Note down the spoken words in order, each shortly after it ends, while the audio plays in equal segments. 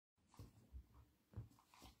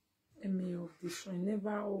Let me off this one.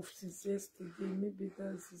 Never off since yesterday. Maybe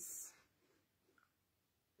that's his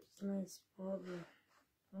nice problem.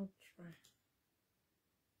 I'll try.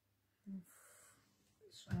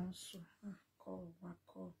 This one also. Call.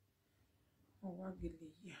 Oh, what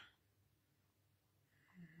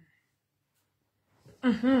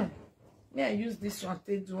Yeah, I use this one.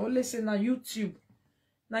 They do. Only say na YouTube.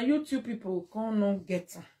 Now YouTube people can't not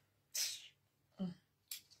get.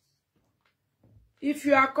 If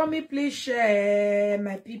you are coming, please share,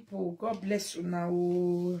 my people. God bless you now.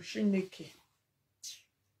 Shineke.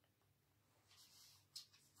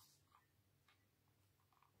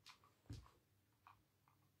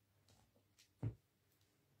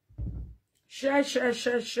 Share.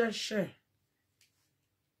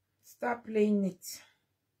 Start playing it.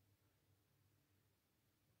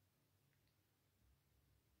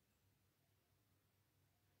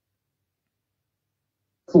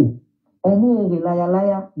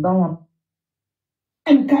 Liar, that one.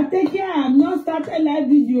 And Kateke have not started live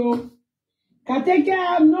video. Kateke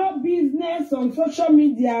have no business on social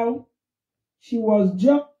media. She was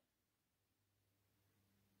just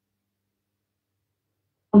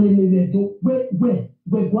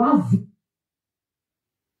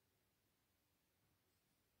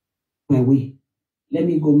My way. Let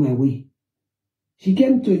me go my way. she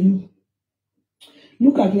came to you.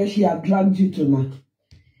 Look at where she had dragged you to now.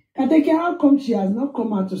 Kateke, how come she has not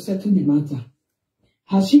come out to settle the matter?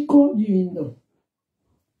 Has she called you in though?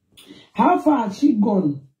 How far has she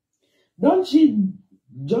gone? Don't she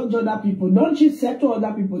judge other people? Don't she settle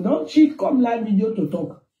other people? Don't she come live video to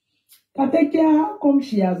talk? Kateke, how come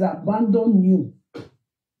she has abandoned you?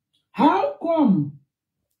 How come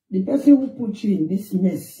the person who put you in this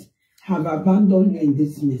mess have abandoned you in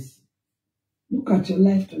this mess? Look at your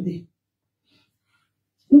life today.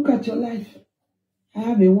 Look at your life. I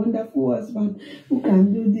have a wonderful husband who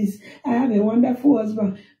can do this. I have a wonderful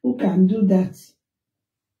husband who can do that.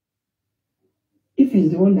 If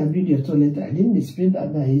he's the one that built your toilet, I didn't dispute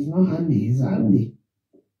that he's not handy, he's handy.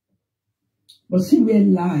 But see where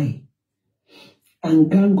lie and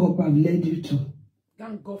gang up have led you to.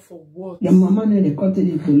 Gang up for what? Your mama never cut it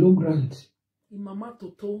in Polo Grant. Your mama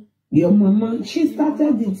Toto. Your mama, she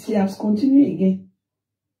started it, she has continued again.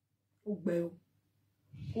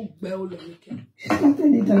 She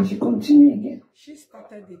started it and she continued again. She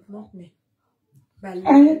started it, not me.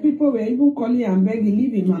 I heard people were even calling and begging,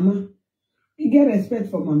 leave it, mama. You get respect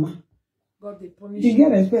for mama. God, they punish you.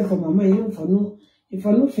 Get respect for mama, even for no, if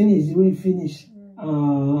I not finish the way you finish.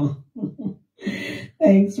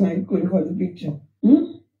 Thanks, my queen, for the picture.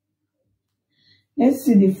 Let's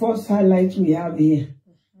see the first highlight we have here.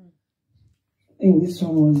 I think this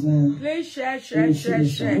one was please share.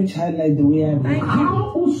 Which highlight do we have? Thank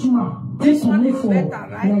How you. Usma This one is better,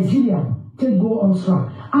 right? Nigeria take go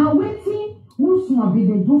Austria. And waiting Usma be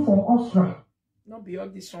they do for Austria. Not be all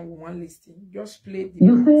this one with one listing. Just play the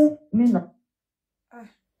you say me no.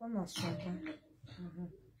 One song.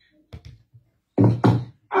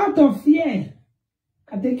 Out of fear,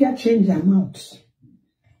 Kateke change their mouth.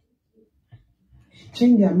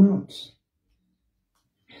 Change their mouth.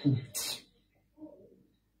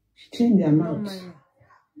 Change their mouth.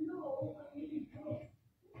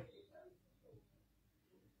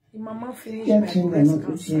 The mama finished my breast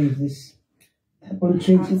cancer. This on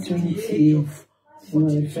 2020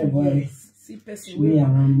 February. See person where your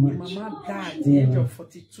mama died at the age of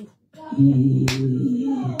 42.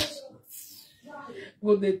 Yes.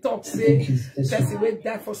 Well, they talk say person will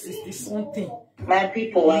die for 60 something. My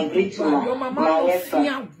people agree to your mama no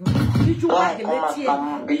fear. Did you want to let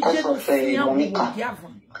you because of Monica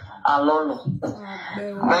Alolo.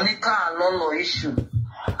 Monica Alolo issue.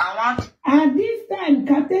 I want at this time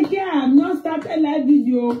Kateke have not started live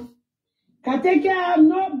video. Kateke have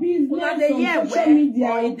no business on social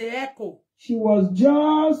media. In the echo. She was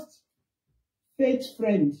just Faith's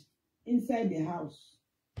friend inside the house.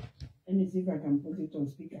 Let me see if I can put it on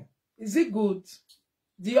speaker. Is it good?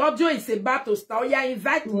 The audio is about to start. Yeah,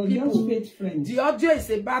 invite people. Just Faith's friend. The audio is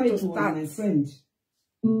about to start. Was my friend.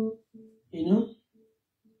 You know?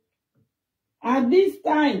 At this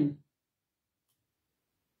time,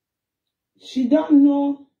 she don't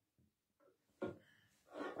know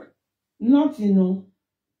nothing,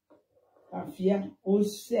 Afia or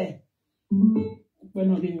say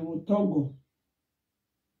when Togo.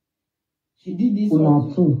 She did this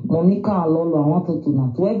one too. Monica Alolo, I wanted to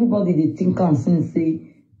know. To everybody they think and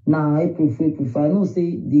say nah April. I know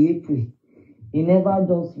say the April. It never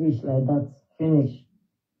just reach like that. Finish.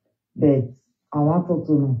 But I wanted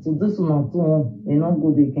to know. So this one too, they not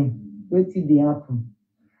good again. Wait till they happen.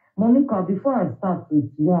 Monica, before I start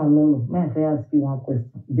with you and Lolo, may I ask you one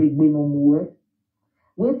question? They be no more.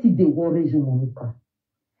 What did they worry you, Monica?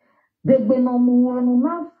 They be no more. No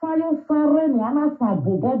na fire sare no ana fa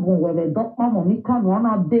bobo bon we doctor Monica no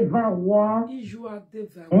ana deva wa. You are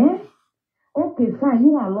deva. Okay, fine.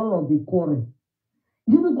 You and Lolo be quarrel.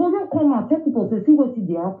 You will go come and tell people to see what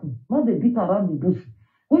they happen. Not the beat around the bush.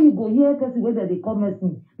 When you go here, person whether they come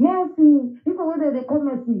mercy. Mercy. People whether they come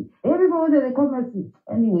mercy. Everybody whether they come mercy.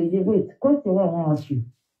 Anyway, you wait. Question what I want to ask you.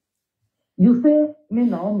 You say, me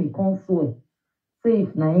Naomi can't swear. Say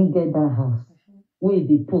if na ain't get that house. Where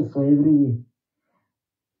they post for everywhere.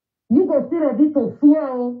 You go still ready to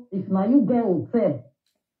swear if now you get hotel.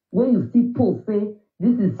 When you still post, say,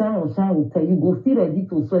 this is Shine or Shine hotel. You go still ready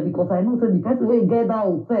to swear because I know say the person where you get that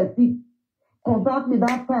hotel, see, contact me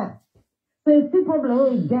that time. So it's still problem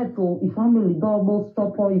where you get to if family don't almost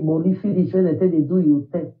stop all your money finish when they say they do your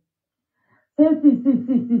test. Say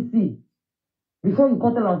see. Before you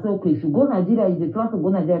call tell and say, okay, if you go Nigeria, if you plan to go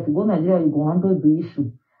Nigeria, if you go Nigeria, you go handle the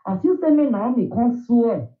issue. As you say me now, me can't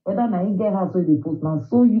swear whether now you get house where they post now,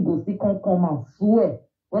 so you go still come and swear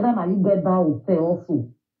whether now you get that hotel also.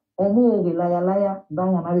 Or more liar, that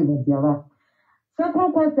one I will be around.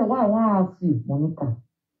 Second question, what I want to ask you, Monica.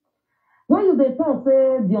 When you they talk,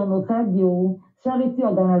 say, the underside you, charity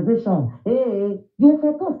organization, hey, you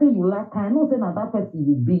for talk, say you like, I know, say, now that person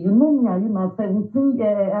you be. You know me, are you now 17,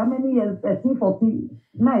 how many years, 13, 14,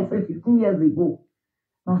 now, say 15 years ago.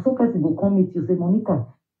 Now, so person will come with you, say, Monica.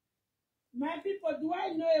 My people, do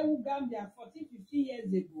I know Ewu Gambia 14, 15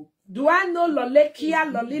 years ago? Do I know Lolekia,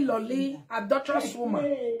 Loli, adulterous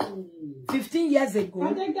woman? 15 years ago.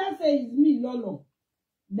 I think that say it's me, Lolo,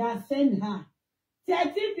 that sent her.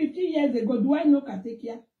 13, 15 years ago, do I know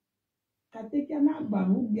Katekia? Katekia na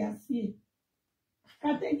bamu biasi.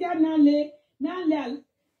 Katekia na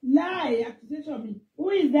lie accusation me. Who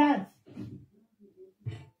is that?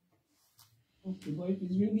 Okay, boy, if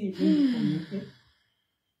it's ringing, okay?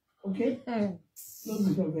 Okay? Don't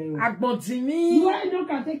be so very well. Agbodimi. Do I know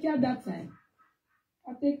Katekia that time?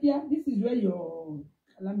 Katekia, this is where your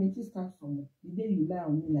calamity starts from. The day you lie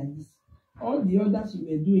on me like this. All the others you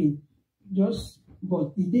were doing, just,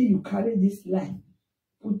 but the day you carry this lie,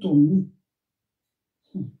 put on me.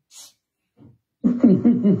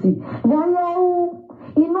 Why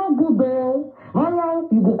you no good though? Why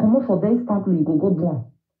you go come for the instantly, you go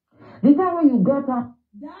down. The time when you get up.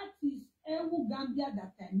 That is Ewu Gambia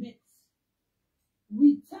that I met.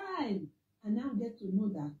 With time, and now get to know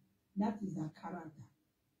that that is her character.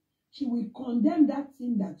 She will condemn that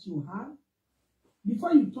thing that you have.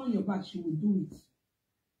 Before you turn your back, she will do it.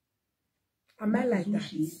 Am I like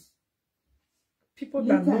that? People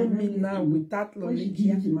that know me now with that when she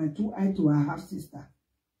gives my 2 eye to her half sister.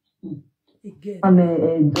 Again.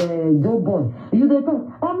 And Joe boy, you dey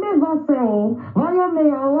talk. Oh me va say oh, why you may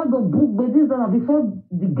I want to book with this before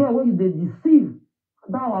the girl when you dey deceive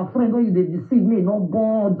that our friend when you dey deceive me no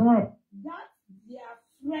born doing. That's their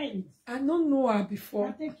friend. I don't know her before.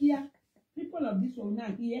 I take care. People of this one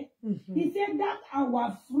now here. He said that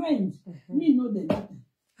our friend. Me know the matter.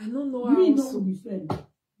 I don't know her. Me also. know be friend.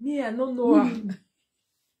 Me, I don't know her.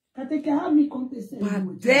 I take care. How me contest?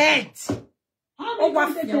 But dead. How me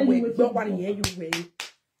contest you with nobody hear you way.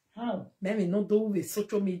 How? Maybe not do with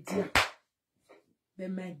social media. But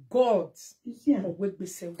my God. You see, I work with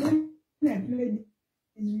self. When I played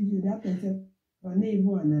this video, that person, my name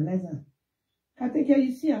will analyze her. I take care.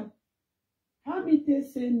 You see, how me they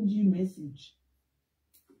send you message?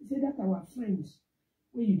 He said that our friends,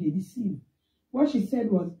 when you did deceive. What she said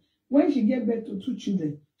was, when she gave birth to 2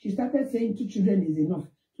 children, she started saying 2 children is enough.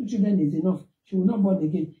 2 children is enough. She will not born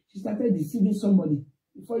again. She started deceiving somebody.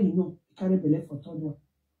 Before you know, you carry belly for 3rd one.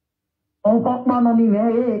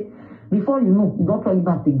 Before you know, you don't try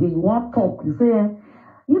that again. You want to talk. You say,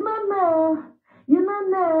 you don't know.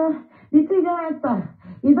 The thing enter.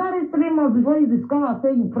 You don't 3 months before you discover,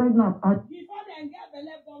 say you pregnant. Before they get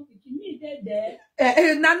belly born, me dead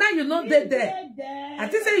there. Nana, you know dead there. I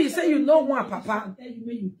think you say you know one, Papa.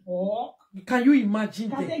 You talk. Can you imagine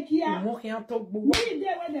that? You walking out talk. Me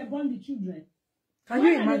there when they born the children. Can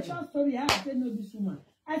you imagine? I story, I said no this woman.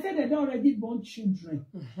 I said they don't already born children.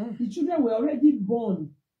 The children were already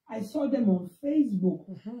born. I saw them on Facebook.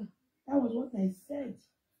 That was what I said.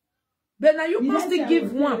 But now you must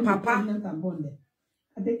give one, Papa.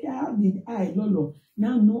 I think how did I, Lolo,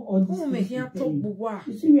 now know all this?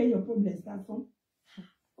 You see where your problem starts from?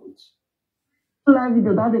 Live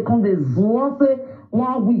video that they come the zoo say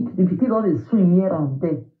 1 week the people all they swing here and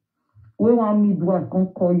there. Where one midwife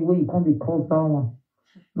can't call you where you can't be called that one.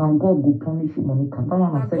 Now God will punish you, Monica. That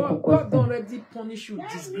one God already punish you,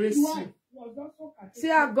 disgrace you. was also see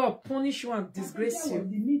how God punish you and disgrace you.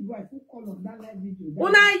 The midwife who called on that live video.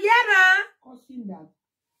 Una yera. Causing that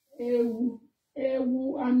Ewu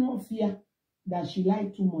Anofia that she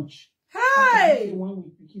lied too much. Hey! One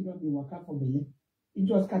week picking up the waka for belly. It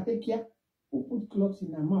was Katekia who put cloth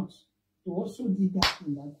in her mouth to also did that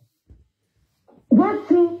in that. What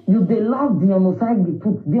thing you they love the Onosagi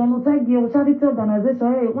put? The Onosagi charity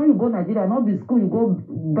organization, hey, when you go Nigeria, not the school, you go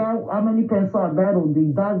buy how many pencils are there or they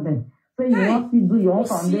bag them. So you want to do your own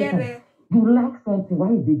foundation. You like something,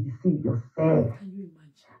 why you they deceive yourself? Can you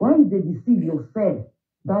imagine? Why you they deceive yourself?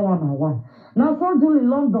 That one. Now so do in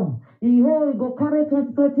London. You go carry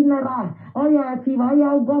 20 naira. Oh yeah, if you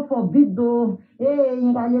go for big though. Hey,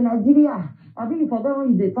 you got in Nigeria. I think you forget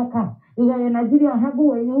when you talk. You got in Nigeria, how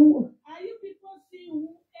go you? Are you people seeing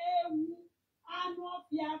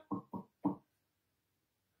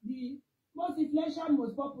the most influential,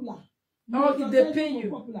 most popular? Oh, it depends you.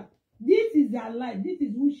 Popular. This is their life. This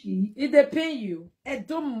is who she is. It depends you. And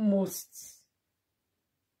the most.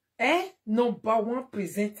 Number one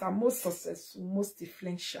presenter, most successful, most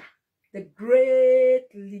influential. The great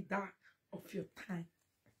leader of your time.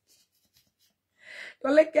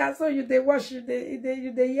 So like I saw you, they watch you,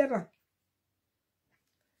 they hear.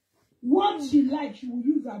 What she likes, she will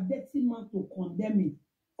use her dirty mouth to condemn it.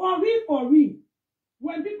 For real.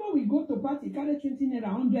 When people will go to party, carry 20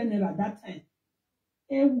 naira, 100 naira that time.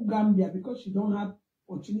 Gambia, because she don't have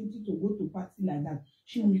opportunity to go to party like that,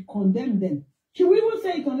 she will condemn them. She will even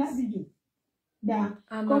say it on that video. That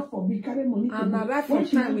God forbid carry money to and go. right When from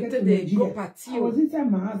she time we take the go party. I was inside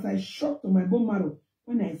my house, I shocked to my bone marrow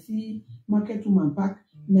when I see market woman pack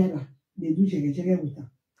naira. They do chege with her.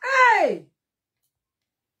 Hey!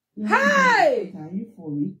 Hey! Are you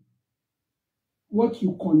for it? What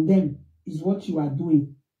you condemn is what you are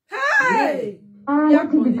doing. Hey! What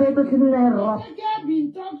is the paper to naira? She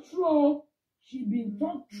been talked through. She been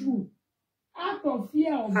talked through. Out of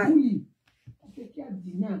fear of bully. Put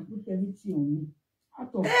everything on me.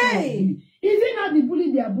 Out of fear of bully. Is it not the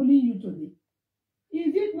bully they are bullying you today?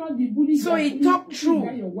 Is it not the bully? So he talked true.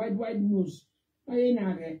 Your wide nose. When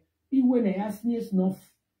I ask me snuff.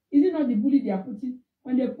 Is it not the bully they are putting?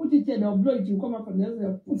 When they put it there, they'll blow it. You come up from the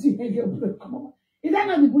other. Put it here, come up. Is that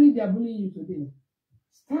not the bully they are bullying you today?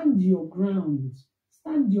 Stand your ground.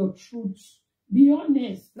 Stand your truth. Be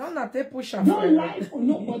honest. No, not a push. Don't lie for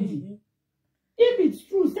nobody. If it's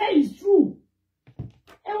true, say it's true.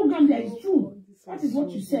 Gambia is true. That is what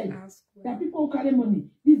you said. That people carry money.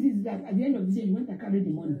 This is that. At the end of the day, you went to carry the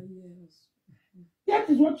money. That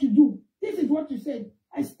is what you do. This is what you said.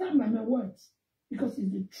 I stand by my words because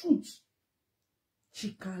it's the truth.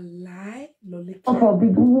 She can lie. For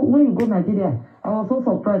big, when you go Nigeria, I was so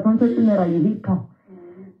surprised. 120 naira you hit come.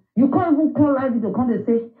 You can't even call live video. Can't they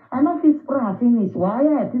say? I know if spray and finish. Why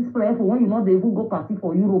is this spray for when you know they even go party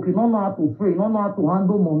for Europe? You don't know how to spray. You don't know how to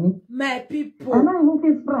handle money. My people. I know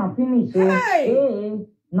even if spray and finish. Hey.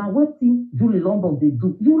 Now what thing Julie London they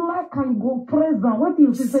do? You like and you go present. What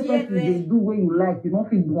you see second they do when you like? You don't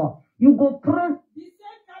feel one. You go press. The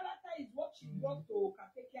same character is what she brought to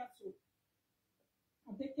Katekia. So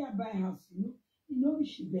Katekia buy house. You know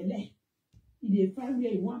she belay. If they find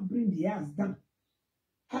where you want bring the house down.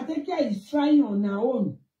 Katekia is trying on her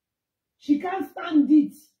own. She can't stand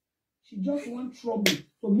it. She just wants trouble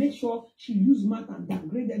to make sure she use math and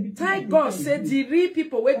downgrade everything. Thank God said the real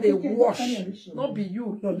people where they wash. Not be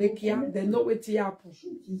you, Lolekia. They know what to happen.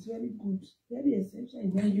 Truth is very good. Very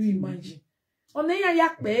essential. Can you imagine? On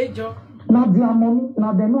yak pejo. Now their money,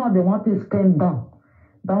 now they know how they want to spend down.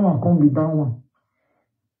 That one can't be that one.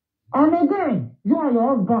 And again, you are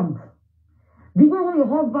your husband. The way when your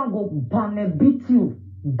husband go ban and beat you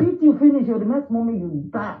finish, the next moment you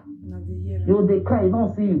die. You they cry, you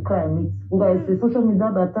don't see you cry, meet. Because it's social media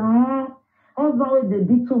that husband with the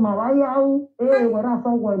beat to my why hey, where I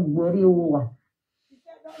saw what worry over. She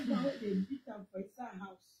said husband with the beat them for his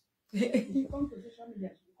house. She come to social media,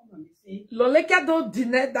 she come and say Loleka don't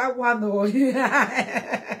deny that one oh.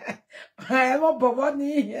 I am a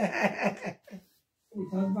boboni.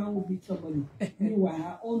 His husband will beat somebody. Meanwhile,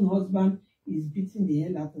 her own husband is beating the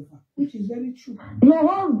hell out of her, which is very true. Your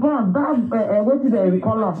husband, that what did they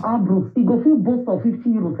call him? Bruce, he go feel boast of 50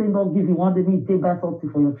 euros, saying don't give you one day, you take back something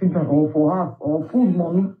for your children or for us or food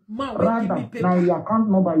money. Rather, now your account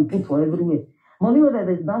number you put for everywhere. Money where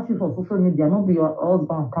they dash you for social media, not be your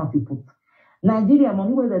husband account you put. Nigeria,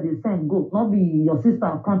 money where they send go, not be your sister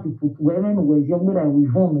account you put. Wherever was young where we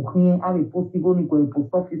phone, have a post, go to a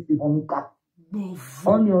post office, on cap.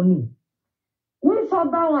 On your knee. We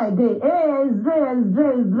shut down like day.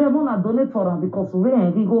 Ezre, Mona donate for them because we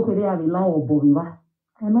ain't go here a law or Boriva.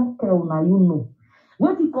 I don't care now, you know.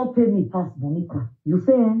 What he call pay me pass Monica? You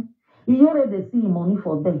say, he already see money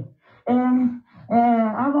for them.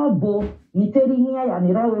 Our bow, he telling here and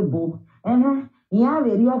the railway bow. He have a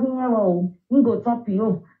real hero. He go top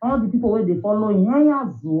you. All the people where they follow him. Yeah,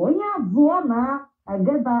 na. I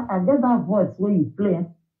get that voice where you play.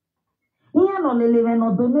 Here no lele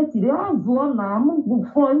no donate. They are na.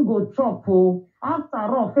 Before him go chop. After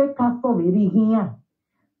all, fake pastor very here.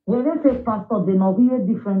 When they fake pastor, they know we are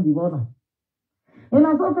different the other. And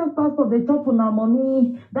as a fake pastor, they chop on our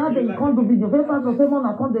money. That they can't do video. Fake pastor, say man,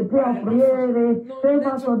 I can't they pay off prayer. Fake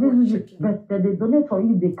pastor, this is but they donate for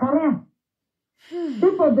you. They carry.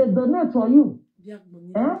 People they donate for you. You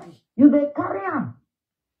they carry on.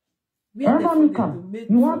 Monica,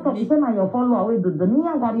 you want to send your follower away the donate? You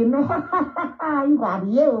got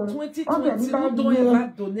you. 2020 don't ever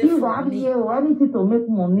donate. You got you. Anything to make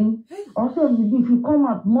money. Also, if you come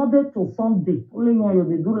at Monday to Sunday, only you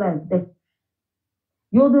they do like that.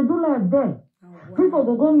 You they do like that.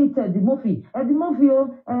 People go meet Eddie Murphy. Eddie Murphy,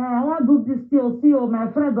 I want to do this still, my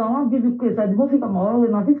friend, I want to give you case. Eddie Murphy come over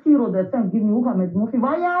with 50 euros that time, give me who come Eddie Murphy.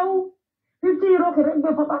 Why you? 50 euros, can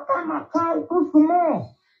I for that time? I try, too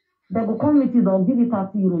small. They go come meet you, they'll give you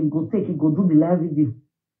 30 euros, you go take it, go do the live video.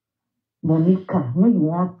 Monica, when you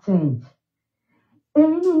want change.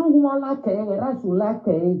 And you know who I like it, where I should like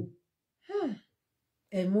it.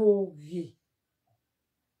 M.O.V.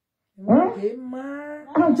 I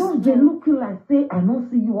just they look you like say I don't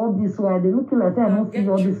see you all this way. They look you like say I don't see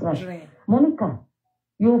you all this way. Monica,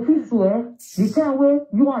 your feel swear the same way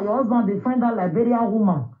you and your husband they find that Liberian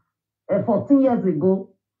woman 14 years ago.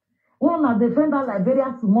 One of they find that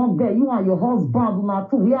Liberian small girl, you and your husband na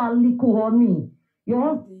two we are liquor honey. Your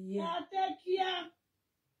husband take care.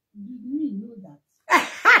 Did we know that?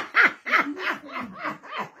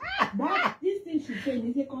 That this thing she saying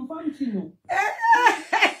is a confirmed thing.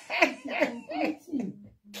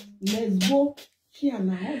 Lesbo, she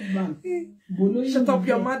and her husband. Shut up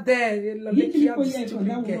your mother.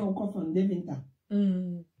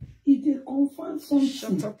 It's a confirmed something.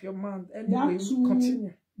 Shut up your mouth. Anyway,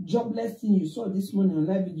 continue. Jobless thing you saw this morning on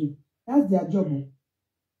live video. That's their job.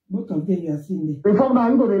 Both of them you are seeing there. Before now,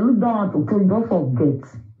 you go to look down to kill, don't forget.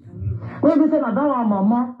 When we say that our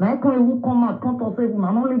mama, now I can't even come out, can't say,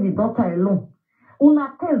 not only the daughter alone.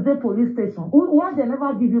 Una test the police station. Why they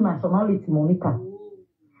never give you nationality, Monica?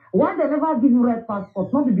 Why they never give you red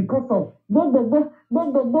passport? Not because of go,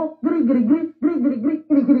 gri.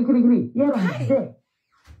 Here and there.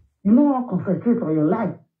 You know how concentrate on your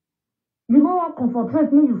life. You know how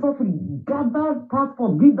concentrate when you suffer, gather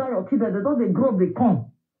passport, give that your children, they don't they grow, they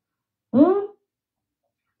come.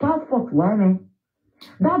 Passport, why man?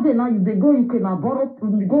 That day now they go, you can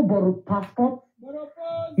borrow passport.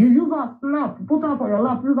 You use a snap, put up on your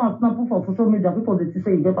lap, use a snap for social media, people they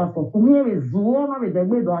say you get passport.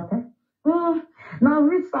 Now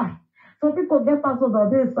visa. So people get passport that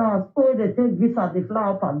they say, they take visa, they fly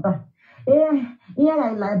up and down.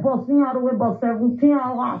 Here like bus, here away bus 17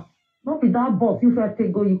 hours. Not be that bus, you first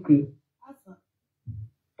take go UK.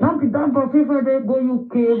 Not be that bus, you first go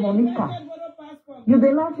UK, Monica. You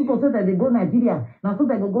the last people say that they go Nigeria. Now so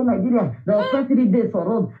they go Nigeria. They'll spend 3 days for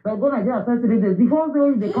road. They'll go Nigeria 3 days. The first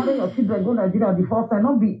day they carry your children go Nigeria the first time.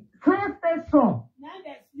 Not be train station.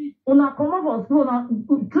 Una come up for school now.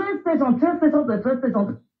 Train station. I take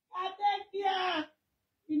care.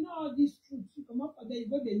 You know all these truths. You come up for there, you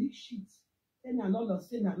go the leak sheets.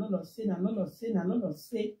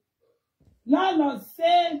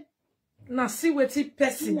 Say. Now see what he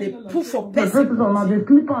person they put for person. They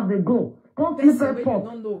sleep and they go. Come sleep at port.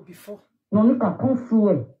 Don't know before. Monica, come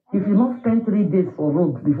swear. If you not spend 3 days for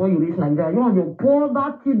road before you reach Nigeria, you and your poor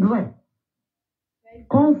that children.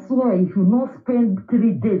 Come swear if you not spend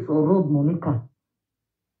 3 days for road, Monica.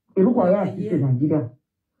 You look why I see Nigeria.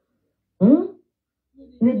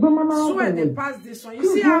 Swear they pass this one. You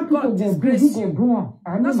see how God disgrace you.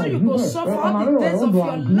 That's why you go suffer all the days of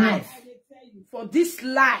your life for this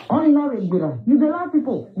lie. You the last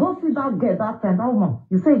people. Go see that girl that time, that woman.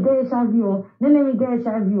 You say get HIV, name get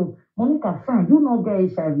HIV. Monica, fine, you not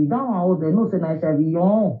get HIV. That one all they know say HIV.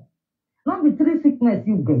 Yo. Not be 3 sickness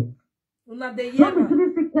you get. Not be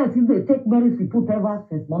 3 sickness you they take medicine put ever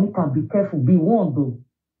since. Monica, be careful, be warned though.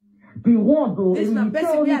 Be warned though. This na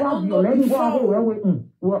basically I don't know before.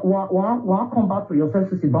 We'll come back to your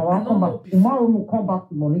senses, but we'll come back. Tomorrow we'll come back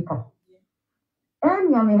to Monica.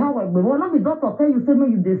 And I mean, how I will not be doctor tell you say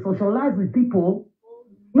when you they socialize with people,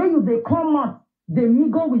 when you they come out, they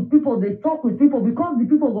mingle with people, they talk with people because the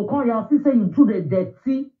people go call you and say you do the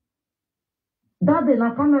dirty. That day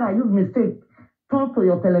na camera use mistake. Turn to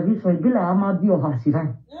your television, it be like Amadi or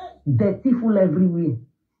Hashiran. Dirty full everywhere.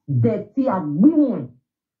 Dirty at women.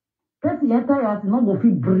 Get the entire house, not go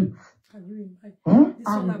feel breathe. Can you imagine?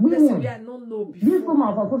 This one, I don't know before. This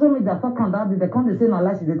woman for social media talking that they can't say no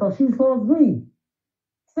lie, they talk. She's for free.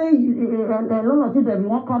 Say a lot of people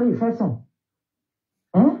won't carry infection.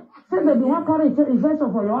 Say they won't carry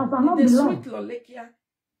infection for your house and not be long. Sweet Lolekia.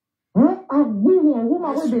 A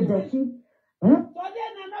woman with the dirty. So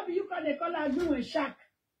then another you can call her doing shack.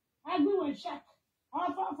 I do a shack.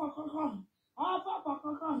 Offer for cocoa. Offer for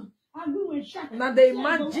cocoa. I do a shack. Now they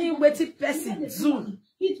imagine waiting person soon.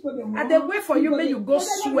 And they wait for you when you go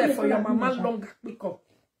swear for your mama longer quick up.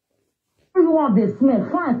 You want the smell?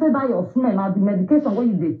 Fine, say that your smell. Now the medication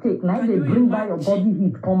when you take, now they bring by your body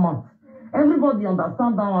heat come out. Everybody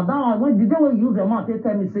understand that one. That one when the day when you use your mouth, they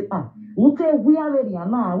tell me say okay, we are ready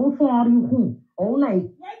now. Who for are you who? Oh like.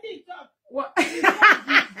 When they talk. What?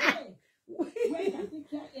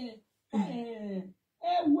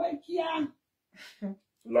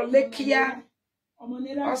 Lolekia.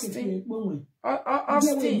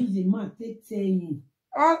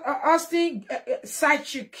 Austin side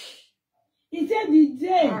chick. He said the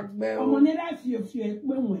day whenever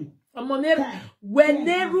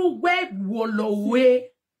we wolowe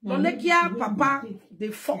Lolekia papa they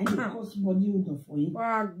fuck am.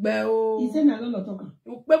 He said na lolo talk am.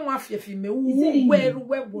 You pe mo afiefi me where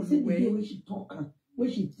wolowe. She talk am.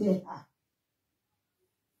 Where she tell her.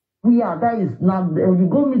 Yeah, that is now you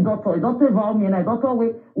go meet doctor. Doctor vow me and I doctor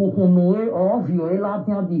way ukunoe or vioe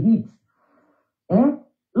latin the heat.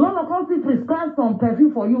 Lolo country prescribe some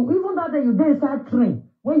perfume for you. Even that day you dey inside train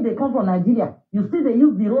when they come from Nigeria, you still they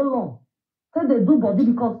use the roll on. So they do body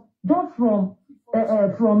because just from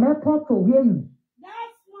airport to where you.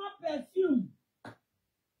 That's not perfume.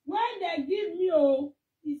 When they give me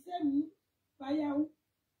he said bayao.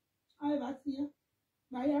 I was here.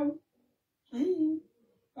 Bayao.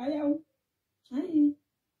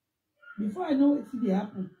 Before I know what did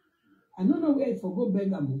happen, I don't know where it for go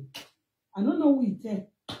Bergamo. I don't know who it is.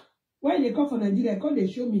 When they come from Nigeria, come they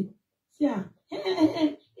show me. See,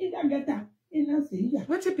 in that getter, in that say,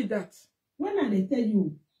 what be that? When I tell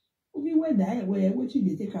you, we where die, what you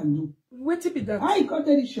they take and do. What be that? I got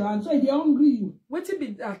the show, and so they hungry you. What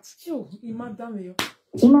be that? Yo, madam yo.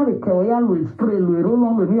 Spray roll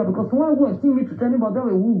on with me because when we see me to tell anybody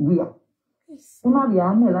we will be.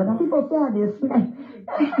 People say they smell.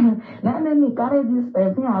 Now me carry this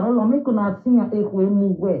perfume and roll on me kuna see a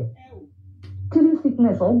move. Killing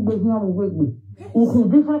sickness or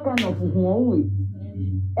different kind of way.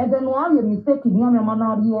 And then while you mistake in your man,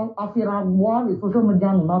 I feel like war is social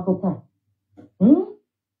media not to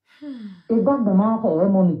It got the mouth for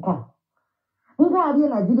Monica. We got here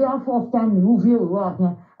Nigeria first time you view work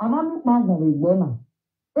here, and I'm not going to be born.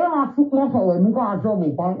 They are took more for when you got a job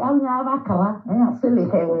with I'm not a car, and I sell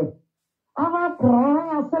it away. I'm a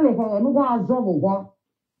cry, I sell it for when you got a job with one.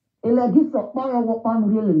 It like this of fire what one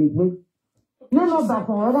really big. No, not that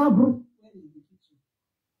for a group.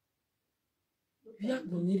 Yeah,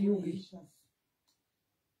 no need you.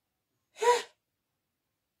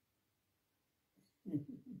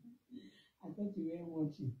 I thought you weren't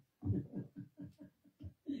watching.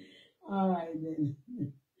 All right then.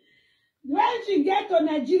 When she get to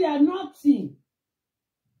Nigeria, nothing.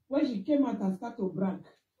 When she came out and started to brag.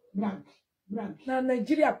 Now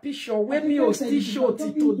Nigeria picture when me was still short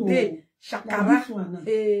today. Shakara.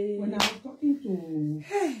 When I was talking to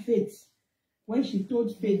Faith, when she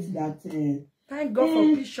told Faith that thank God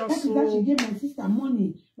for pictures. That is that she gave my sister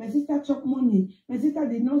money. My sister took money. My sister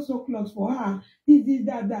did not sew clothes for her. This,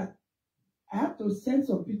 that. I have to send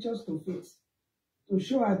some pictures to Faith to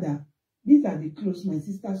show her that these are the clothes my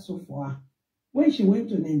sister sewed for her. When she went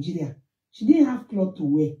to Nigeria, she didn't have clothes to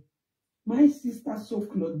wear. My sister sewed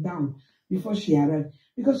clothes down before she arrived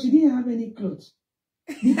because she didn't have any clothes.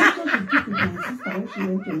 The picture she took with my sister when she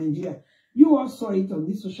went to Nigeria, you all saw it on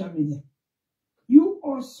this social media. You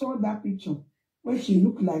all saw that picture when she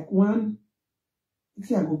looked like one. I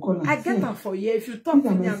get her for you. If you talk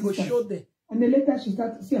to me, I go show them. And then later she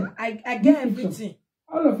started saying, I get everything.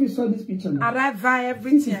 All of you saw this picture now. Arrive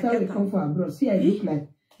everything. I get come from abroad. See, I look like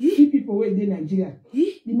three people where they Nigeria.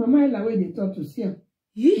 The mama in la way they talk to see him.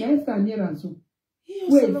 Let's stand here and so.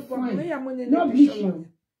 Wait, fine. No bleaching.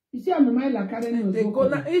 You see, I'm my carrying. They go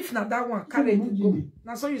now. If not that one, carry it go.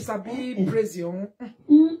 Now so you sabi praise your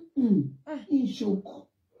own. In shock.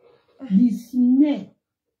 The smell.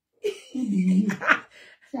 See,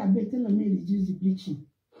 I better not me reduce the bleaching.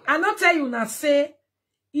 I not tell you now say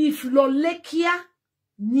if Lolekia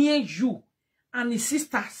near you and his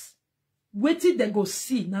sisters, wait till they go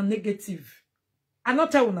see na negative. I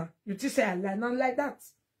not tell you now. You just say I lie, not like that.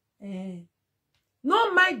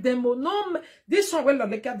 No mind them, no this one when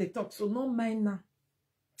Lolekia they talk, so no mind now.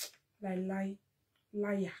 Like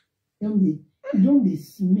liar. Don't they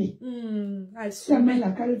smell? I smell.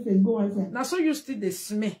 Like carry face go outside. Now so you still the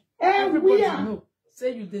smell. Everybody know.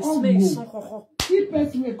 Say you the smell is so. See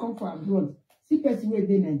person will come from abroad. See person will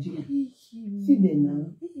be Nigeria. See them now.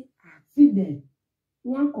 See them.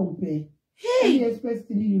 One compare. Hey. He expects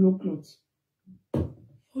 €3 clothes.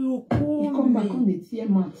 You come back on the tier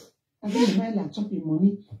mat. I say my mind like chopping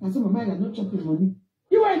money. I say my mind like not chopping money.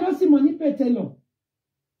 You will not see money pay tailor.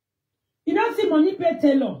 You don't see money pay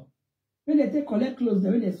tailor. When they take collect clothes,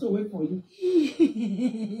 when they sew wait for you.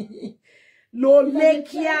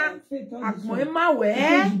 Lolekia. Agmoema we.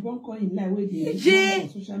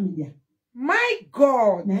 Social media. My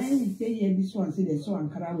God. Now you say here this one say they sew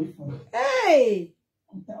and carry away for you. Hey.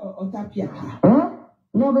 Otapia.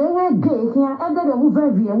 No, they were gay. I got a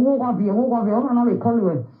movie and walk of you, and call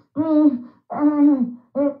you.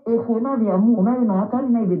 If we not be a woman, no, I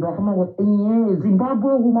can't maybe document in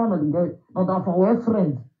Zimbabwe woman or that for a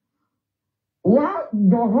friend. Why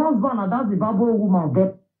your husband and that Zimbabwe woman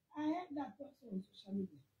get? I heard that person on social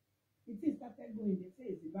media. It is started going, they say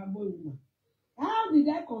it's Zimbabwe woman. How did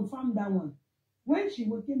I confirm that one? When she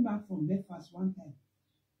came back from Belfast one time,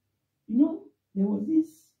 you know, there was this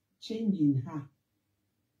change in her.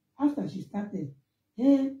 After she started, as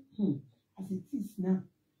it is now,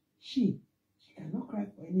 she cannot cry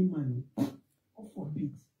for any man or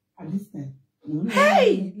forbid at this time. No,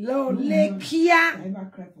 hey, Lolekia. Never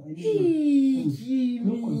cry for any man.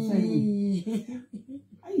 No concern.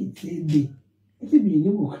 I tell you, if you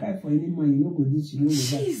no go cry for any man, you no go this, you no go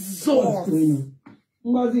that. Jesus. What's going on?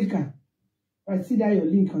 Ngozika, I see that your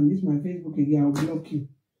link on this my Facebook again, I'll block you.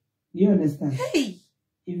 You understand? Hey.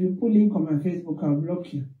 If you put link on my Facebook, I'll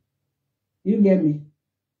block you. You get me?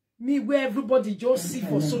 Me where everybody just see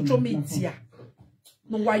for social media.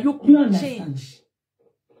 No, why you change?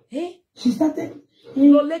 Hey? She started.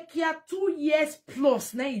 Lolekia 2 years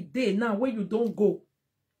plus now a day now where you don't go.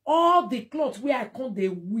 All the clothes where I come, they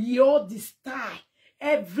wear the style,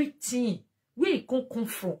 everything. Where you come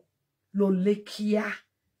from? Lolekia.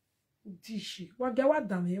 Dishi. What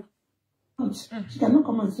damn you? She cannot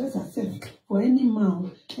come and stress herself for any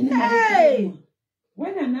man. Hey!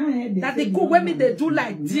 When I now heard that they go when me they do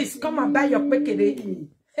like this, come and buy your pekede.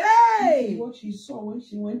 Hey! What she saw when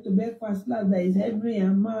she went to Belfast last, that is every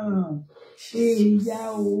amount. Hey,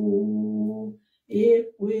 yao.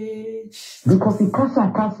 Because he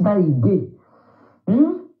can't by a day.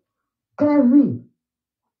 Kevin.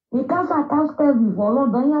 He can't Kevin for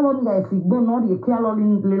London. You want to get go not the care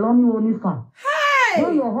only fan. Hey!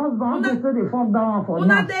 When your husband they say they fall down for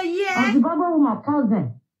now. And the Bible with my cousin.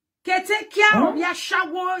 Can take care of your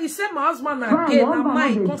shower. He said my husband again. I'm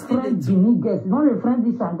my constant. Not a friend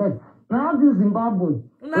this and that. Now this Zimbabwe.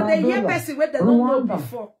 Now the year person where they don't know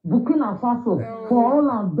before. Burkina Faso for all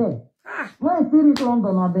of them. When still reach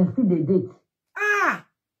London, now they see the date.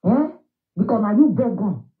 Because now you beg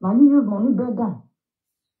on. Now you use money beg on.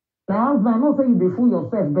 Now husband, not say you dey fool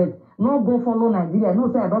yourself, but no go follow Nigeria.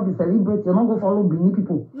 No say I don't be celebrate. You no go follow Benin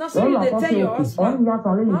people. No say you dey tell your husband.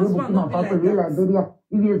 Husband not be like that.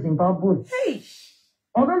 If you Zimbabwe. Hey.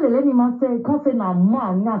 Although the lady must say, can't say now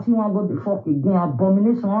man, now she want to go the fuck again.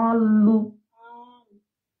 Abomination, all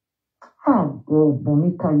oh God,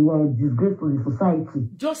 Monica, you are a disgrace to the society.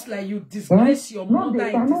 Just like you disgrace your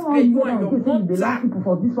mother, you disgrace you and your mother. The last people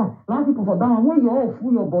for this one, last people for that one. When you all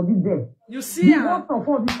fool your body there. You see, first of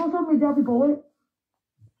all, the social media people,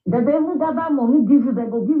 they even gather money, give you,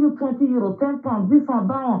 they go give you €20, £10, this and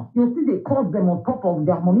that one. You see, they cost them on top of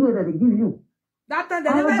their money that they give you. That time, they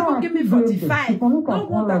never even give me 45. No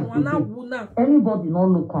one. Anybody not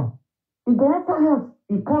look on. He go enter house.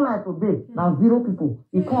 He call out today. Now 0 people.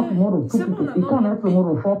 He call tomorrow 2 people. He call next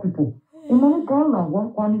tomorrow 4 people. He money call now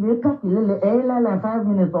 1 way talk 5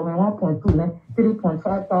 minutes or 1.2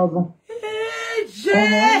 3.5 thousand.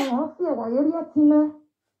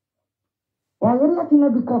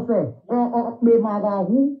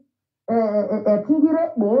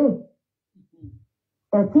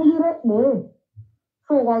 Because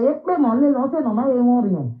so why you play money? No say no my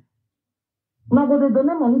worry. Na go de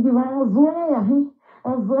donner money give us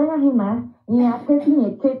zoya hina. Ya taking a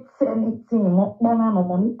cake anything. Mo banana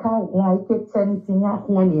money cow. Why cake anything? Ya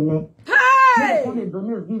money ne. Hey! When they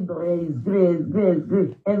donate give the is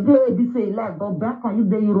great. And they be say like go back when you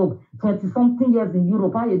dey Europe 20-something years in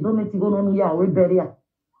Europe. How you donate go no ya we bury ya.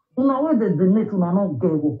 Una we dey donate una no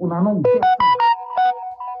get go. Una no get.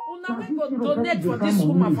 Donate for this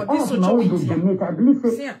woman for this social media. I believe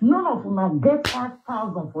say none of them get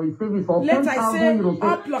 5,000 for a service or 10,000 euros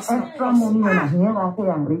extra money on here.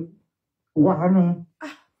 What I mean?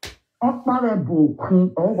 Up my book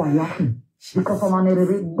or what? Because of an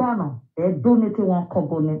Ghana, they donate one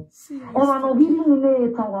component. On an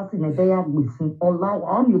original towers in a day of missing, or now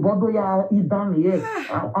on your body are done here.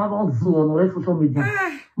 I was on social media.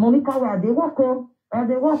 Monica, where they walk on, and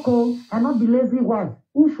they walk on, and not be lazy wife.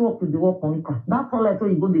 Who show up to the work, Monica? That's all I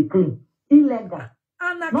you go the clean. Illegal.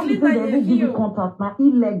 Not because they will give you contract, now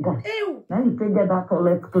illegal. Now you take that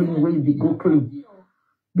toilet clean where you go clean.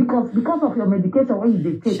 Because of your medication when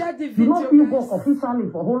you take, you don't feel work officially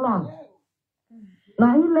for whole long.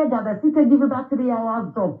 Now illegal that still give you that 3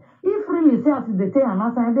 hours job. If really say as they take an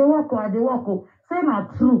answer and they walk, say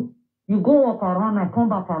not true. You go walk around and come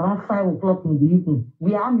back around 5 o'clock in the evening.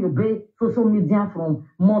 We have your bay social media from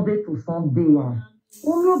Monday to Sunday.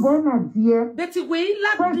 Oh no boy, my dear. Betty we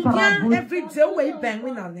like every day we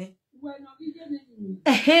bang on it.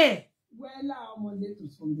 Monday to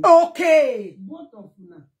Sunday. Okay. Both of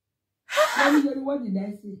them. What did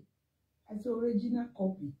I say? I said original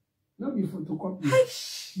copy. Not be photocopy.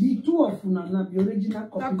 The two of them are the original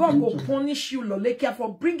copy. Now God will punish you, Lolekia,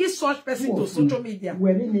 for bringing such person to social media.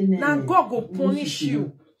 Now God will punish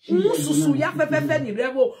you. Mususu ya fefe ni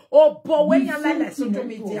revo. Oh, boy, when you like social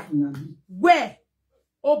media. Where?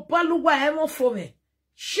 Oh, baluwa emo for me.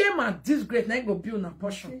 Shame and disgrace. Now go build a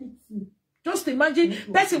portion. Just imagine,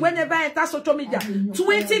 person whenever I enter social media,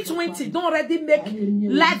 2020, don't already make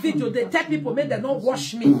live video. They tell people, make them not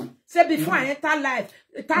watch me. Say before I enter live,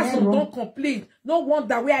 that's don't complain. No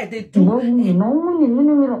wonder where they do. That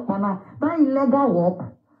illegal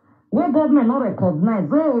work, where government not recognize,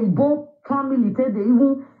 where we both family say they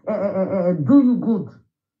even do you good.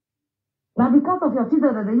 Now because of your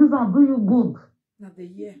children, they use and do you good.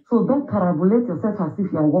 So don't parabolate yourself as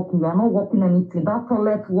if you are working. You are not working anything. That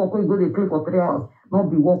toilet work where you go to play for 3 hours, not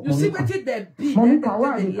be working. You see what they be? Monica,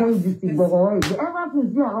 why they tell you this thing? Ever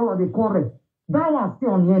since you are all of the quarrel, that one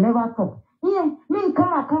still on you never talk. Yeah, me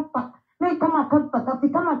come and come back. Me come and come back.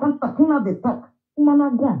 Come and come back. Who they talk?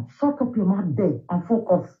 Woman, go on. Shut up your mouth there and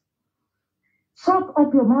focus. Shut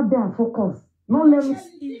up your mouth there and focus. No let me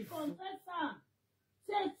see.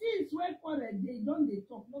 Say things where quarrel they don't they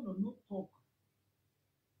talk. No talk.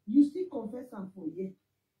 You still confess and for ye.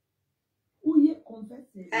 Who ye confess?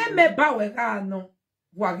 Me ba we ka no.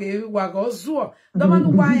 Wago zuo. The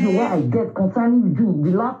video I get concerning you,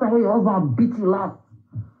 the last time your husband beat you last.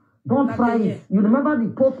 Don't try it. You remember the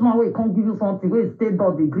postman where he can't give you something where he stay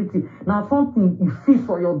door they greet you. Now something you feel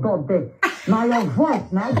for your door there. Now your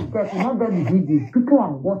voice now you get not get the video. People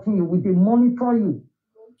are watching you with they monitor you.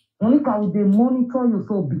 Monica with they monitor you,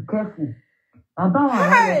 so be careful. And that one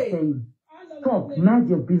I tell you. Stop, mind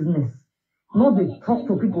your business. No, they talk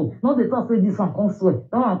to people. No, they talk say this one can't swear.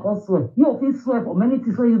 That one can't swear. You feel swear for many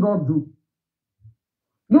things you don't do.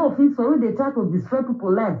 You feel swear when they try to destroy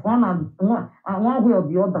people's life one way or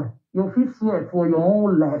the other. You feel swear for your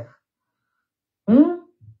own life.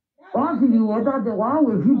 Once you order the one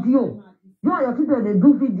with video. You and your children they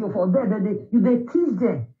do video for them. They teach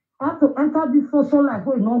them how to enter this social life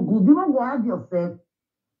where it's not good. You don't go hide yourself.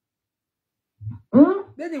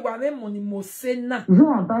 Then you want money more say na. You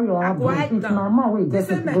want that your husband. It's normal way get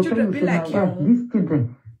to go to these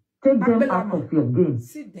children. Take them out of your game.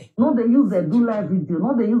 No, they use their do live video.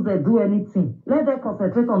 No, they use their do anything. Let them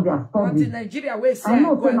concentrate on their studies. Nigeria, where I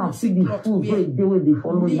know say now see the fools where they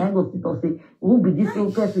follow. I go sit or say, who be this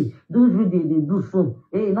old person? Those video they do so.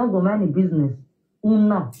 Hey, not go mind business.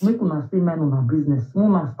 Una make una stay mind on our business.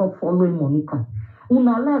 Una stop following Monica.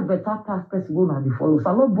 Una let better pass person go na the follow.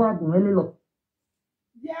 Salo boy go mele lo.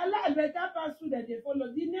 They allow better pass through that they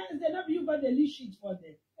follow. The next they not you got the least shit for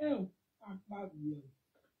them. Oh, Akpabio.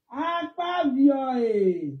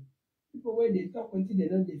 People where they talk until they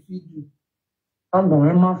don't they feed you. I'm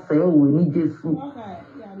going to say we need Jesus.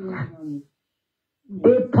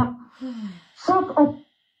 Shut up.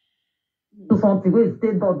 To something where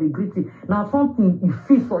stay door the gritty. Now something you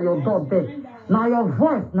feel for your door there. Now your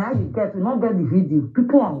voice now you get you not get the video.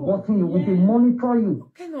 People are watching you. Will they monitor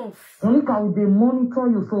you? Monica, will they monitor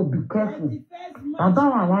you? So be careful. And that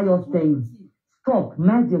one why you're saying stop,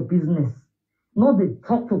 mind your business. No, they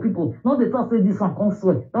talk to people. No, they talk say this one can't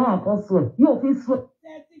swear. That one can't swear. You feel swear.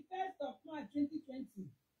 31st of March 2020,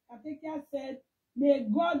 Katekia said, may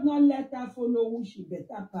God not let her follow who she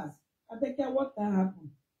better pass. Katekia, what can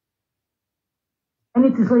happen?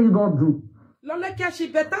 Anything so you don't do. Lolekia, she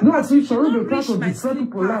better pass. You should not reach my sleep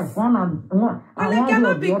pass. Lolekia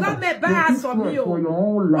not become a bias for me.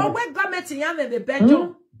 Oh, when government in Yame be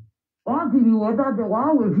better. Once you order the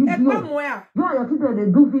one with video, you and your children they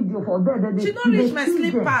do video for them. She don't reach my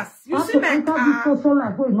sleep pass. You see my car. This social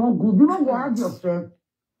life is not good. You don't go hide yourself.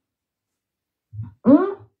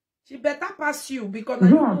 She better pass you because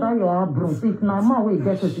you are your bros. If now ma we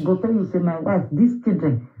get it, she go tell you, say, my wife, these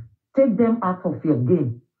children, take them out of your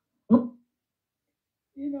game. No.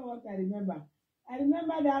 You know what I remember? I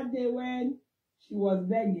remember that day when she was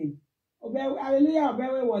begging. Hallelujah,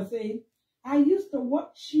 Obewe was saying, I used to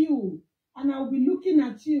watch you and I'll be looking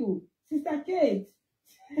at you, Sister Kate.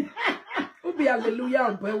 Who be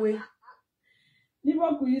Hallelujah, Obewe?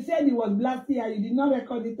 Liverpool, you said it was last year. You did not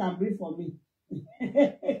record it and brief for me.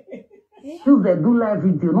 Use they do live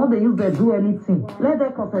video, not they use they do anything. Wow. Let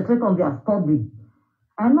them concentrate on their study.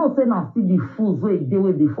 I know say now see the fools where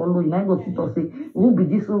they follow. I go sit or say, who be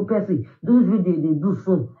this old person? Do this video they do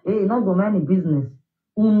so. Hey, not go mind business.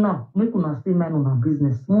 Una make una stay mind on our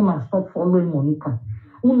business. Una stop following Monica.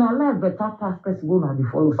 Una life better pass person go na the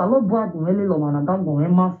follow. Salo boy go hele lo manada go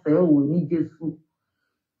ema se o ni Jesu.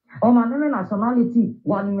 O maneme nationality,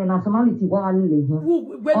 one nationality wa le hin.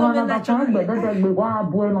 O na nationality gbe wa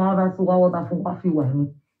boy no ava so wa water for wa fi wa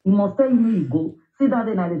ni. He must tell you go. See that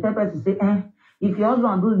day na the tell person say if your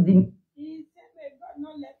husband do the he said God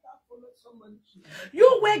not let her follow somebody.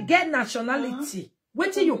 You will get nationality.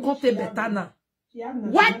 Wait till you come to better now.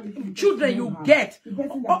 What children you get?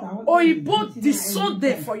 Or you bought the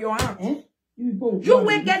Sunday for your aunt. You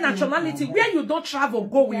will get nationality where you don't travel,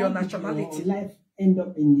 go with your nationality.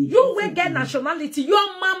 You will get nationality.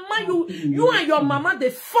 Your mama, you and your mama, they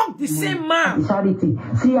fuck the same man. Charity.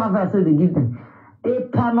 See how I say they give them. A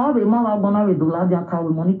panel, the mama gonna with Duladia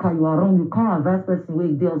with Monica, you are wrong. You can't advise person where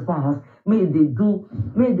they husband. May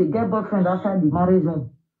they get boyfriend outside the marriage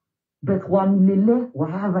home. But one lele,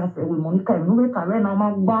 what have I said with Monica? You know, I na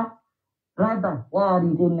magba. Rather, what are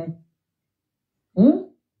you going?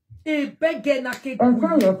 A beggar na ke.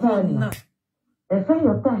 Enjoy your time. Enjoy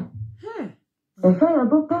your time. Enjoy your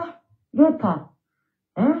daughter. Get her.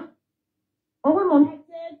 Oh, Monica. I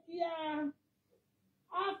said, yeah.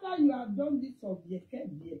 After you have done this of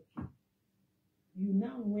Iyeki, you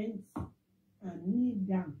now went and kneel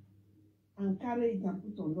down and carry it and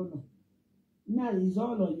put on Lolo. Now it's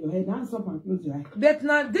all on your head. Hands up and close your eyes. But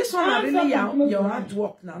now this one are really your hard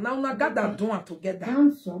work now. Now we got that doing together.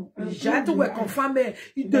 Hands up. You have to confirm it.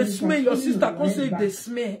 They smell. Your sister can say they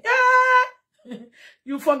smell. Yeah.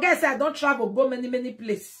 You forget say I don't travel, go many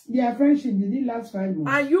places. Their friendship did it last 5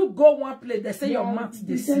 months. And you go one place, they say your mouth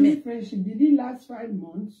they smell. Friendship did it last 5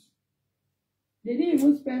 months. They didn't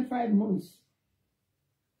even spend 5 months.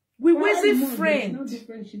 We wasn't friends.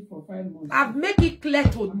 For 5 months. I've made it clear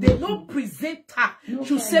to they don't present her.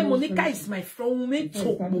 She say Monica is my friend. Me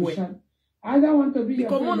talk boy. I don't want to be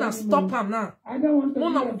because your friend. Stop her now. I don't want to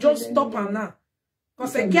Mona just stop her now.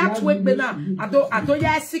 Because I can't wait now. I don't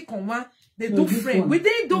ya see comment. They do friend. We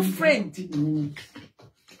didn't do friend.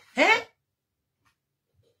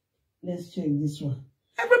 Let's check this one.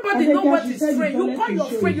 Everybody know what is friend. You call your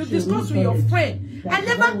friend. You discuss with your friend. I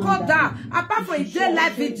never called that. Apart from a day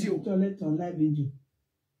live video.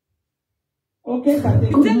 Okay, a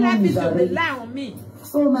day live video, they lie on me.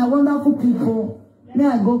 So my wonderful people, may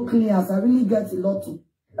I go clean as I really get a lot to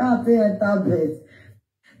enter bed.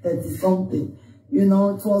 30 something. You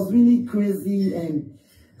know, it was really crazy and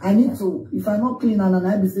I need to, if I'm not clean and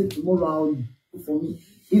I be say tomorrow I'll do for me.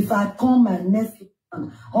 If I come my next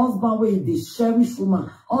husband where they cherish woman,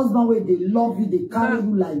 husband where they love you, they carry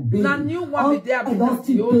you like baby. Now new one be there, I don't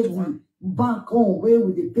still pay the bank home where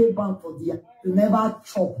will they pay bank for the you never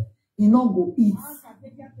chop, you not go eat.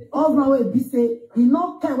 Husband where be say, you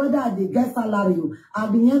not care whether they get salary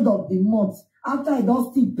at the end of the month. After I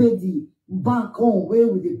don't still pay the bank home where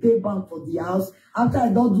will they pay bank for the house. After I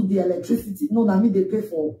don't do the electricity, no, I mean they pay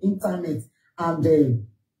for internet and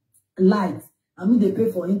light. I mean they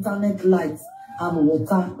pay for internet lights and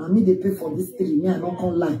water. I mean they pay for this 3. Me I not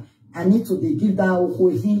come lie. I need to they give that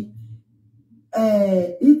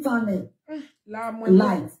internet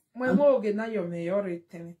light.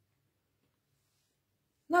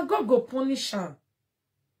 Now God go punish her.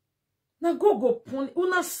 Now God go punish.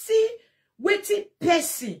 Una see waiting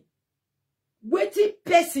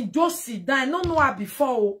person just sit down. I don't know her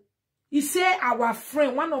before. He said our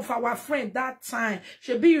friend, one of our friend that time.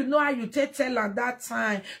 Shebi you know how you tell her that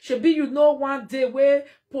time. Shebi you know one day where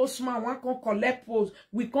postman one can collect post.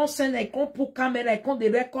 We can send a can put camera, I can they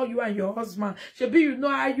record you and your husband. Shebi you know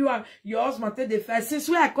how you and your husband take the first. Since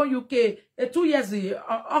we I come UK 2 years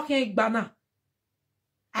okay bana.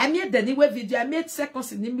 I made the anyway video. I made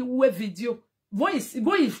seconds in the video. Voice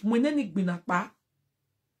mweneni gbina pa.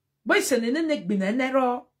 Voice nenene gbina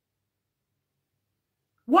nero.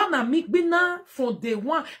 One a make bina from day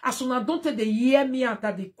one. As soon as don't they hear me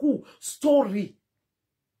after the cool story.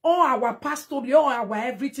 all our pastory, all our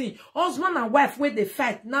everything. Husband and wife, where they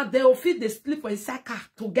fight, now they will feel they sleep for a Saga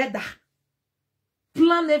together.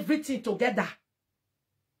 Plan everything together.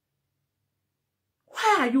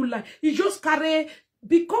 Why are you like, you just carry,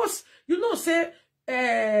 because, you know, say,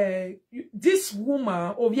 this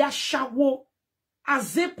woman, of ya shawo,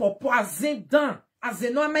 as a popo, as a dan, as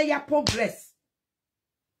a no ya progress.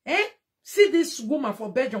 See this woman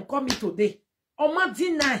for Belgium coming today. Or ma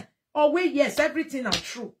deny. Or wait, yes, everything are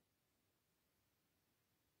true.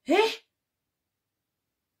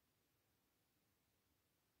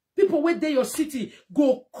 People where they your city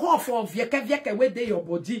go cough of yeke where they your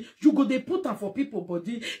body. You go they put on for people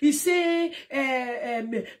body. He say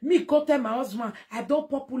me go tell my husband I don't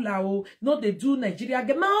popular oh no they do Nigeria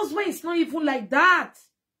again. My husband is not even like that.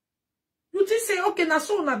 You just say okay now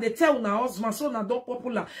so now they tell now husband so now don't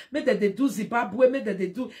popular. Maybe they do Zimbabwe, maybe they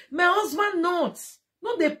do. My husband not.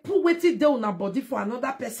 No they put waiting there on a body for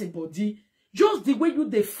another person body. Just the way you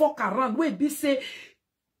they fuck around where be say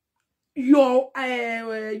your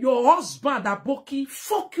husband aboki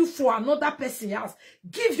fuck you for another person else,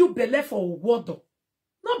 give you belly for a word.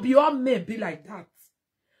 Not be all men be like that.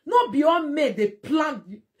 Not be all men they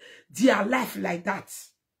plan their life like that.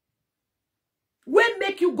 When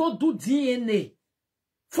make you go do DNA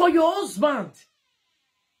for your husband?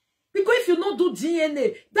 Because if you not do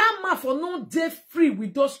DNA, that man for no day free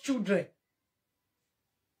with those children.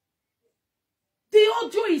 The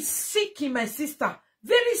audio is sick, my sister.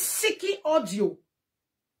 Very sicky audio.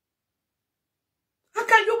 How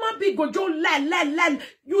can you man be go lie?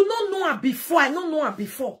 You don't know her before. I don't know her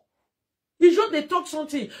before. You just they talk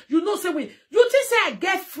something. You know say we. You just say I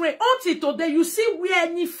get friend. Until today you see where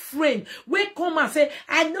any friend will come and say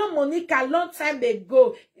I know Monica long time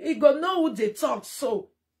ago. You go know who they talk so.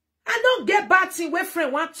 I don't get bad thing where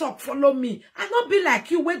friend want talk follow me. I don't be like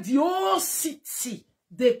you where the whole city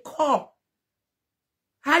they call.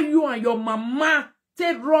 How you and your mama.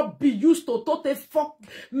 Robbie used to totally fuck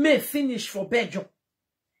me finish for Belgium.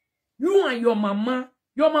 You and your mama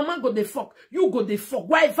go the fuck. You go the fuck.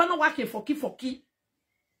 Why if I not working fucky?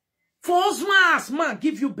 For us man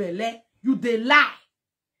give you belly, you they lie.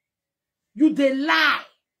 You they lie.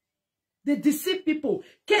 They deceive people.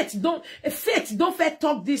 Faith don't fair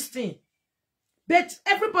talk this thing. But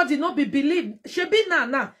everybody not be believe. Shebi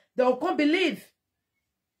na they all can't believe.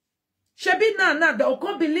 Shebi na they all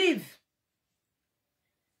can't believe.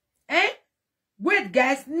 Wait,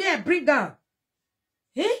 guys, near bring on.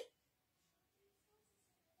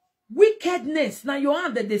 Wickedness. Now your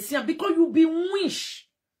hand that they see because you be wish.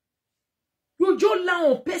 You just lie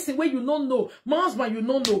on person where you don't know. My husband, you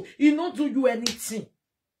don't know. He not do you anything.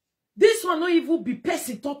 This one not even be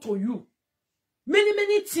person talk to you.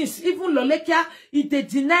 Many things. Even Lolekia, it they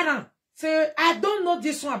deny. Say, I don't know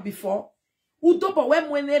this one before. Udobo we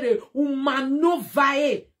mwenere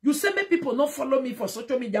umanovae. You say me people not follow me for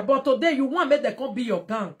social media, but today you want me they can't be your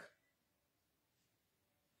gang.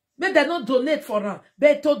 May they not donate for them.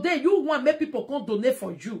 But today you want me people can't donate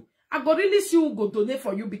for you. I go really see who go donate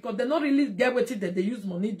for you because they not really get what that they use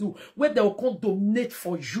money do where they can't donate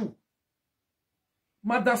for you.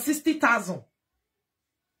 Madam 60,000.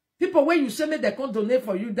 People where you say me they can't donate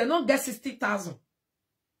for you, they not get 60,000.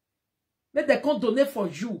 May they can't donate for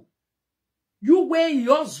you. You wear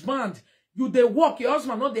your husband, you they work, your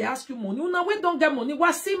husband not they ask you money. Una we don't get money.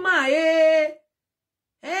 Wasima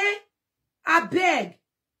I beg.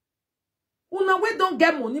 Una we don't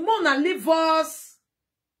get money. Mona leave us.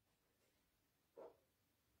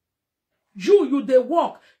 You they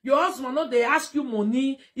work. Your husband not they ask you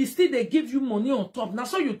money. Instead they give you money on top. Now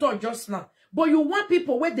so you thought just now. But you want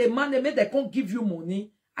people where they man they can't give you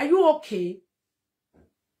money. Are you okay?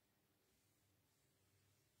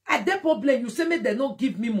 At that problem, you say, may they not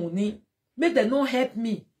give me money. May they not help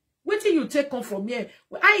me. What till you take on from here?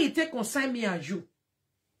 I you take consign me and you.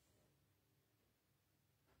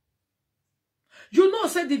 You know,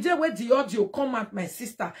 say the day where the audio come at my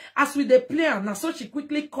sister, as with the player, now so she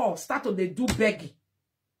quickly call, start to they do begging.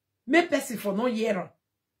 Me person for no year.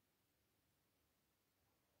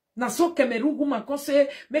 Now so Cameroon woman can say,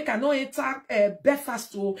 make I no enter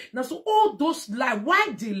Belfast. Now so all those lie,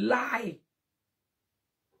 why the lie?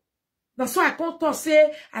 Now so I can't talk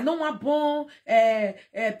say I don't want bon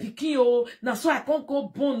pikin o. Now so I can't go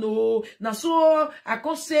bon o. Now so I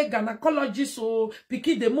can't say gynecologist o.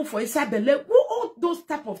 Pikin they move for inside belly. All those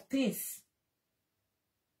type of things.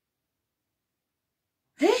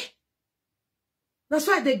 That's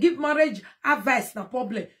why they give marriage advice na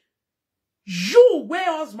problem. You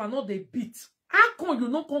where husband not they beat. How come you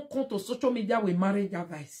not come to social media with marriage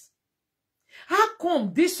advice? How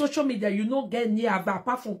come this social media you not get near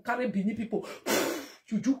apart from carrying beneath people?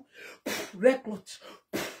 juju, red cloth,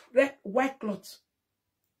 red white cloth.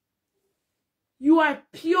 You are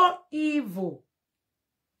pure evil.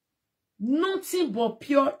 Nothing but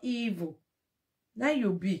pure evil. Now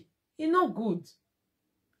you be. It's not good.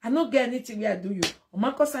 I don't get anything where I do you.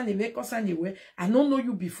 I don't know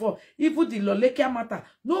you before. Even the Lolekia matter.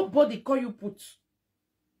 Nobody call you put.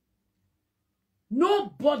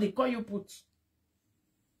 Nobody call you put.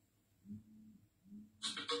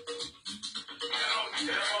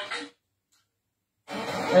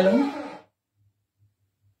 Hello?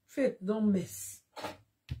 Faith, don't mess.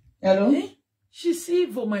 Hello? Eh? She's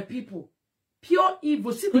evil, my people. Pure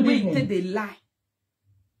evil. See the way you take the lie.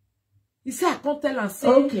 You say I can't tell and say,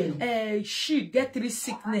 okay. She get 3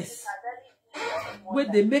 sickness. Where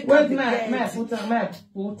they make her the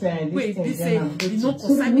wait, this say, you know,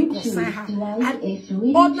 consign her.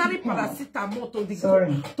 Ordinary paracetamol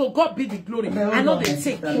to God be the glory. I know they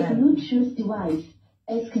take. The Bluetooth device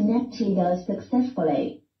is connected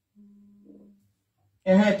successfully.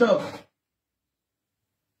 Talk.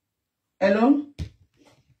 Hello?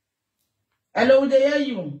 Hello, they hear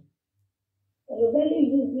you. You're very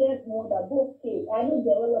useless mother, both kids. I know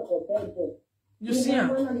they all for Belgium. You see her?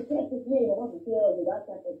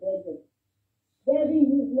 Very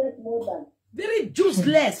useless mother. Very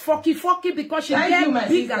useless, fucky, because she get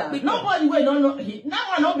bigger. Nobody will don't know. That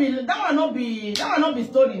one not be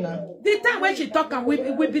story now. The time when she talk and we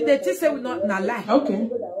be the thing say we not lie. Okay.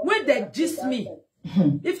 When they gist me,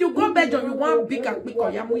 if you go Belgium, you want bigger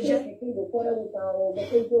quicker.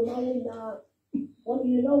 When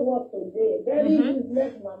you know what today, very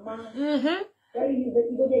useless mama. Very useless.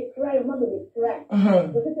 You go they cry, your mama they cry.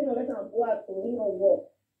 So they say no let them go out to you know what.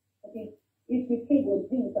 Okay, if you can't go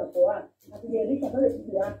do it for us, after they reach another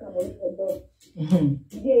people ask them what for them.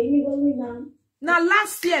 They even win now. Now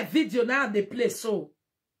last year video now they play so.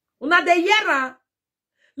 Una the year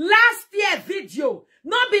last year video.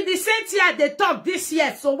 Not be the same year they talk this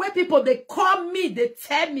year. So when people they call me, they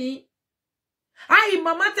tell me.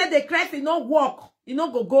 Mama tell the cry, you no walk, you no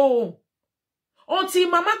go home. Until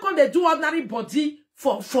mama come they do ordinary body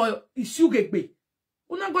for isugegbe.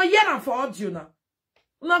 Una go hear am for audio now.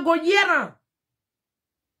 Una go hear am.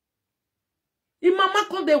 If mama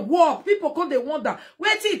come they walk, people come they wonder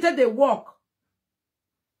where till it they walk.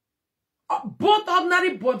 Both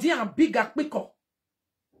ordinary body and bigger quicker.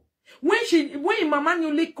 When mama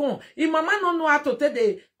newly come, if mama don't know how to tell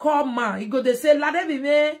the call man, he go they say lade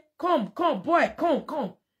me. Come, boy,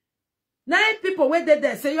 come. Now people where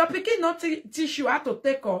they say your pikin not teach you how to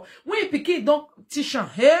take her. When your pikin don't teach her,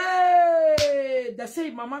 hey, they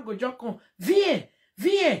say mama go just come. Viens,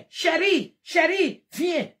 chérie,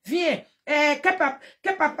 viens.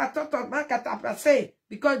 Que papa toto say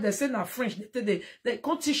because they say na French. They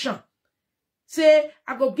can't teach her. Say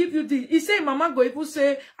I go give you the. He say mama go even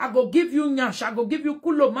say I go give you nyash. I go give you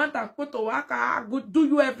kulo manta koto. I go do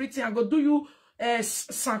you everything. I go do you.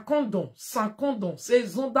 Sans condom, c'est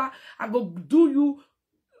zonda, I go do you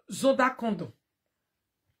zonda condom.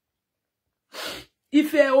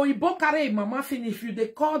 If Oibo carry mama finish, if you they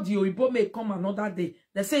call the Oibo may come another day,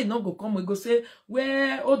 they say no go come, we go say,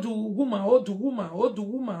 where odu woman,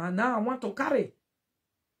 and now I want to carry.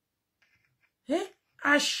 Eh?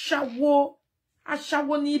 Ashawo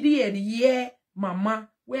nidi yeah, mama,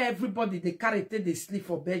 where everybody they carry till they sleep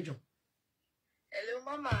for Belgium. Hello,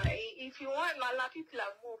 Mama. If you want, la people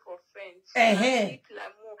are more for friends.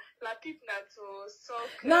 La people are to so.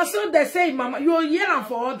 Now, so they say, Mama, you're here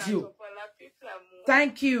for audio.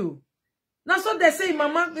 Thank you. Now, so they say,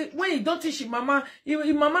 Mama, when you don't teach Mama,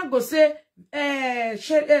 Mama go say,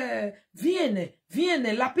 vienne,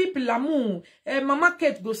 la people l'amour. Mama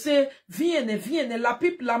Kate go say, vienne, la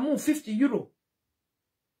people l'amour, 50 €.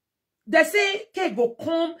 They say, Kate go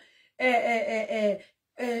come,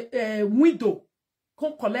 window.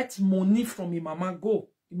 Come collect money from your mama go.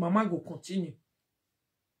 Your mama go continue.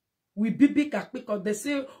 We be big because they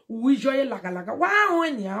say we joye laga. Wa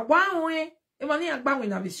when Emani agba when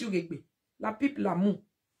na visu gegbe. La people la mou.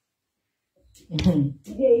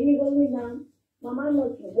 Mama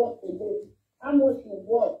knows you work today. How much you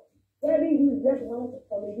work? Very useless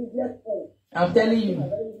from a useless phone. I'm telling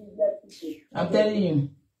you.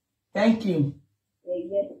 Thank you.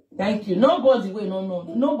 Yeah. Thank you. Nobody will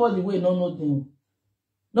no them.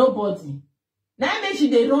 Nobody. Now make she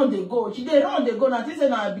they run they go. She they run they go. Now this is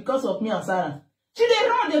now because of me and Sarah. She they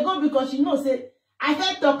run they go because she know say I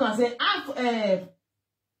heard talk and say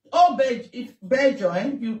if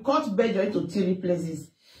Belgium, you cut Belgium into 3 places.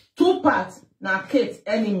 2 parts now Kate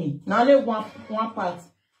enemy. Now only one part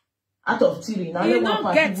out of 3. Now only one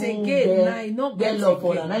part. Get again. Now you not get love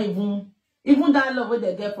for her. Now even Even that love where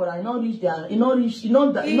they get for her, you know, reach there, you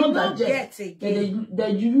know, digest. They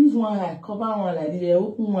use one eye, cover one like this, they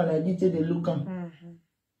open one like this, they look on.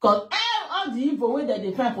 Because all the evil way that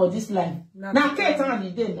they find for this life. Now, Kate on the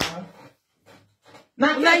day now.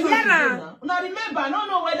 Now, Kate on the day now. Now, remember, I don't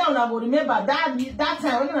know whether I will remember that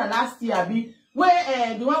time, when last year,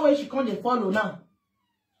 where the one where she can't follow now.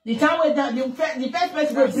 The time where the first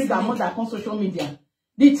person will bring her mother on social media.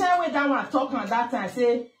 The time where that one talking at that time,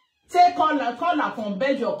 say call her from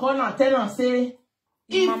Belgium, call her, tell her, say,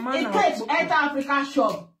 if a Kate enter Africa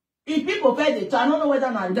shop, if people pay the time, I don't know whether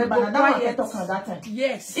I remember, but that one talking at that time.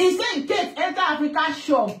 Yes. He said Kate enter Africa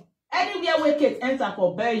shop, anywhere where Kate enter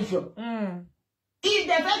for Belgium. If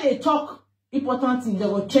they pay the talk, important thing, they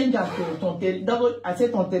will change her to tonteria. I say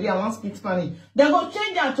tonteria, I won't speak Spanish. They will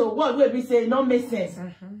change her to what where we say no make sense.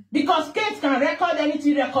 Because Kate can record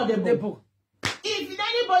anything recordable. If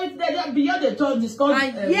anybody there beyond the top discuss,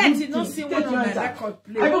 and yet you don't see one on the record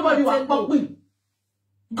play. Everybody was popping.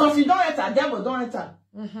 Because you don't enter, devil don't enter.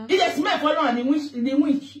 It is smell for one in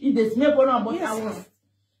which it is smell for one, but I was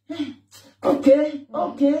okay.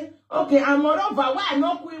 And moreover, why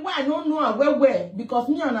I don't know where because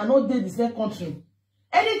me and I know they the same country.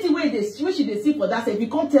 Anything where they which they see for that, if you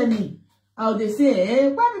can't tell me how they say,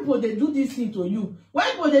 why people they do this thing to you?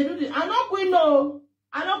 Why people they do this? I don't quit no.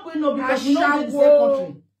 I don't quit no because you know the same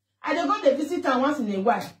country. I don't go to visit her once in a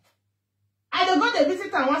while.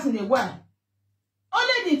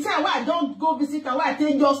 Only the time where I don't go visit her, where I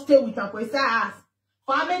think just stay with her for his ass.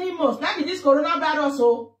 For how many months? Now be this coronavirus,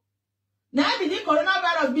 so. Now be this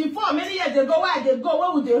coronavirus. Before many years ago, where they go,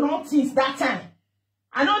 where would they run things that time?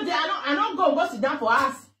 I don't go sit down for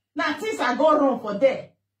us. Now things I go wrong for there.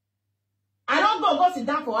 I don't go sit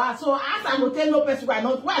down for us. So as I will tell no person why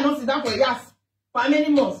not sit down for years. For many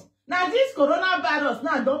months. Now this coronavirus,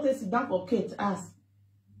 now don't sit down for Kate ass.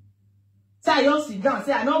 Say I don't sit down.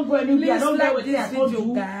 Say I don't go anywhere. I don't get what I told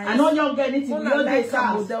you. I don't young get anything. We don't get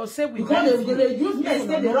ass. Because they use me say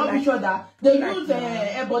they rub each other. They use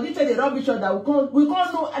a body say they rub each other. We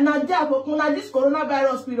can't know. And now this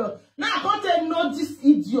coronavirus period. Now I can't tell no this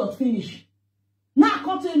idiot finish. Now I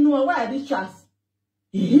can't tell no why this chance.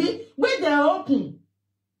 When they are open.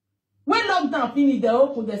 When lockdown finish, they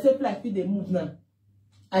open. They say like they move now.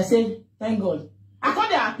 I said, thank God. I can't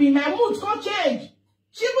be happy. My mood can't change.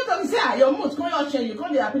 She put on say, your mood can't change. You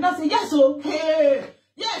can't be happy. Now say, yes, so hey,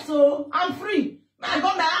 yes, so I'm free. I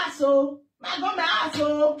got my ass, so I got my ass,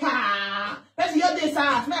 so ha. Let's hear this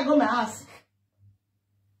ass. I got my ass.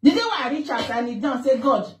 The day when I reach out, I need down say,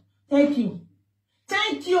 God, thank you.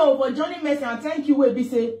 Thank you for Johnny Messi and thank you where be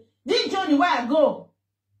say, this journey where I go,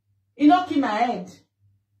 it not keep my head.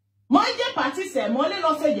 Moi je parti c'est, moi le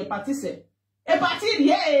non c'est je parti c'est. Et parti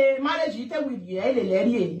rien marriage ite with ye ele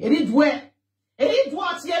lerie. Eri doué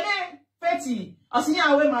tiene feti.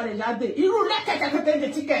 Asinya awe marriage ade. Iru le keke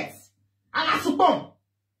de tickets. Ala soupon.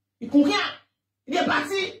 Il courir. Il est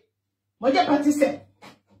parti. Moi je parti c'est.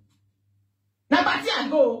 Na parti I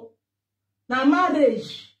go. Na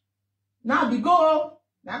marriage. Na be go.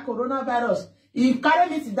 Na coronavirus. If carry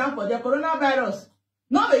me sit down for the coronavirus.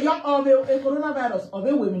 Not a young of a coronavirus of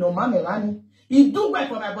a women no man money. He do well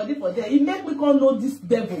for my body for there. He make me can't know this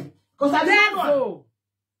devil. Because I don't know.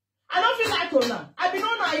 I don't feel like now. I be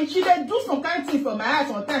know she dey do some kind of thing for my eyes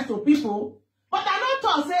sometimes to people. But I don't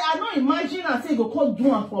talk say I don't imagine and say go come do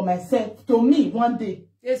one for myself to me one day.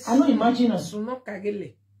 Yes. I don't imagine her.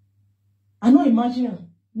 I don't imagine her.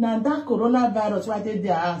 Now that coronavirus right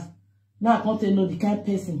there ass. Now I can't know the kind of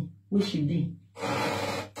person where she be.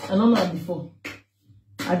 I don't know her before.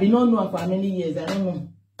 I been not know her for many years. I don't know.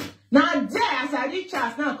 Now there, as I reach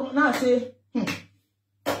out now say,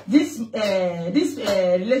 this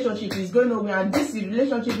relationship is going nowhere, and this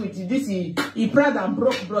relationship with this he proud and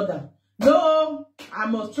broke brother. No, I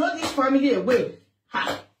must throw this family away.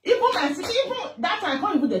 Even that time, I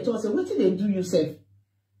can't even the talk. Say, what did they do yourself?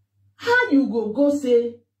 How you go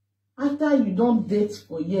say after you don't date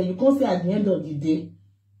for a year, you can't say at the end of the day,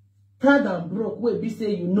 proud and broke. Where be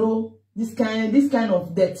say you know. This kind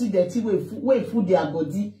of dirty way food their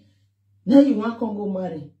body. Now you want to go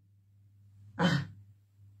marry.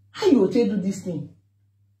 How you will do this thing?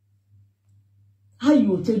 How you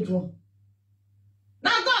will do?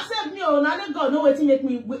 Now God save me, oh, now God know what to make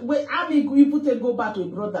me wait. I mean, you put a go back to a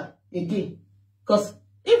brother again. Because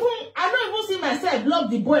even I don't even see myself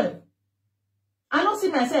love the boy. I don't see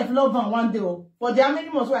myself love him one day. For the how many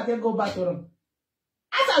months where I can go back to him.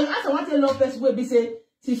 As I want to love person where be say.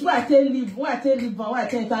 Since where I tell live, where I tell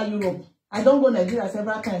enter Europe. I don't go Nigeria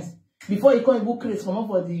several times. Before you come and book race, come up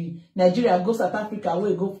for the Nigeria, go South Africa,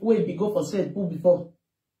 where be go for straight pool before.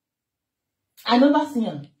 I never see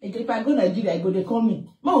him. If I go to Nigeria, I go, they call me.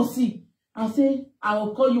 Mom, see. I'll say, I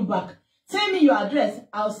will call you back. Send me your address.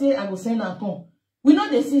 I'll say, I will send a come. We know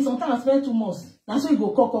they see, sometimes I spend 2 months. That's why you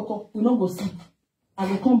go call. We don't go see. I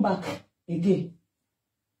will come back again.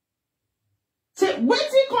 Say,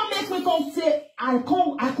 waiting come make me come say, I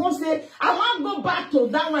can't say, I want to go back to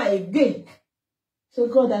that one again. So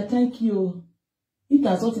God, I thank you. If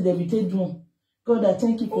that's what they be doing. God, I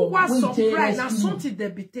thank you for what surprise. That's something they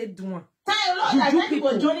be doing. Thank Lord, I thank you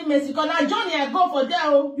for Johnny Messi. Because now Johnny, I go for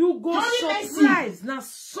there. You go Johnny surprise. Now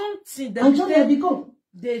something that and Johnny, I go.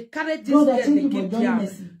 They carry this God, girl, I thank you for Johnny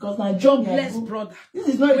Messi. Because now Johnny, bless brother. This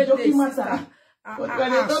is not a joking matter. But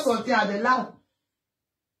when they talk of things, they laugh.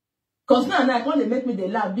 Because now I can't make me they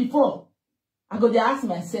laugh. Before, I go to ask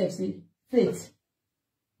myself, say, Faith,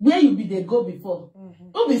 where you be they go before?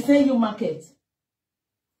 Who be saying you market?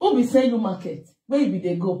 Who be saying you market? Where you be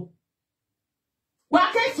they go?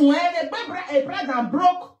 Market when a brother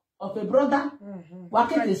broke of a brother.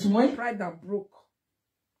 Market is when pride that broke.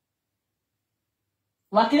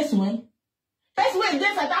 Market when. First way in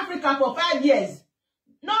South Africa for 5 years.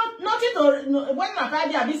 Nothing to when my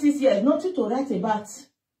 5 years, this 6 years, nothing to write about.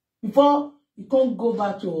 Before you can't go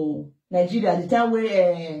back to Nigeria, the time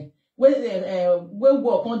where we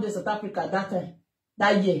work on the South Africa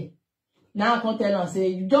that year. Now I can't tell and say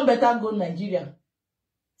you don't better go to Nigeria.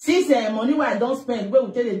 Since money where I don't spend, where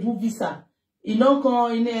we tell they do visa, you know,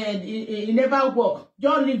 it never work.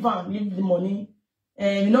 Just leave the money.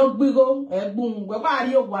 You know, we go boom. Where are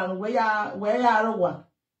you one? Where are you?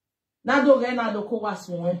 Now do get now do go was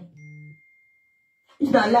one.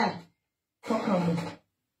 It's not lie. Talk on me.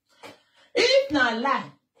 If not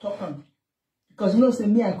lie, talk on. Because you know, say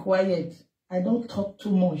me, I'm quiet. I don't talk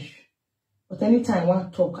too much. But anytime I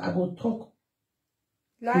want to talk, I go talk.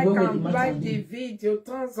 Like the video,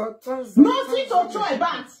 tons. Nothing to talk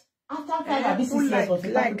about. After 5 or 6 years of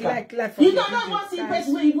South Africa. You don't know what the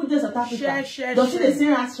person when you put this South Africa. Share. Don't see the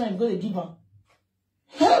same as strength go to give her.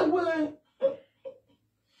 Hey, well.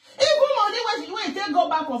 Even money when you take go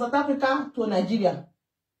back from South Africa to Nigeria.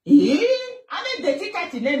 I need the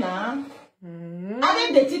ticket in there now.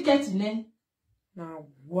 I need the ticket in there. Now,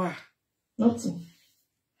 what? Nothing.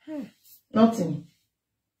 Nothing.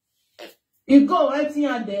 You go empty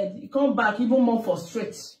handed, you come back even more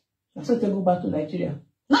frustrated. That's why they go back to Nigeria.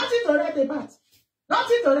 Nothing to write about.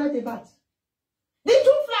 Nothing to write about. The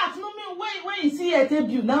 2 flats, no mean when you see a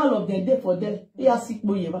debut, now all of them there for there. They are sick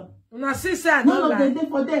boy. Una sister, none of them there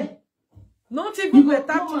for there. Not even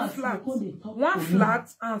better 2 flats. 1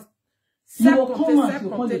 flat and second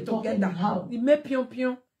together. They make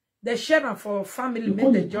pion. They share them for family,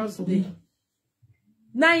 make the just day.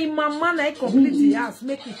 Now in my man, I complete the house,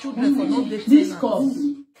 make the children for not the this course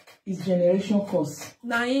is generation course.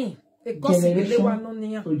 Now the course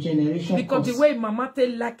generation to generation because course. The way mama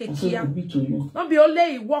tell like a kia. Not be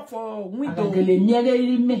only work for window.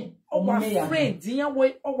 Our friend, the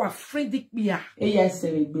way our friend dik biya. Yes,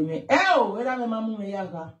 me. Oh, where am I, mama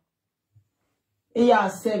yaga?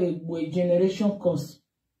 Yes, generation course.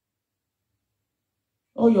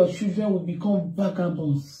 All your children will become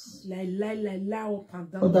vagabonds. Up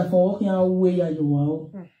and down. But that for walking away, you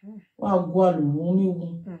are.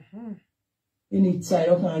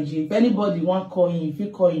 If anybody want call in, if you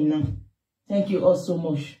call in now, thank you all so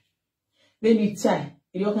much. Anytime,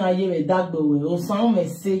 if you can hear a dog the way, or sound may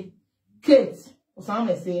say, Kate, or sound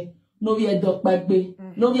may say, no, we are dog back bay,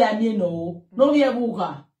 no, we are near no, we are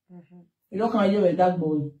booga. If you can hear a dog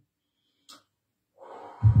boy.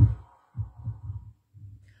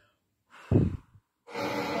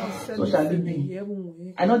 So shall it be.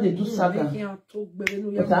 I know they do Saga, but I have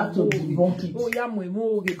to debunk it.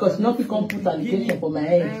 Because nothing can put allegation for my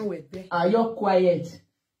head. Are you quiet?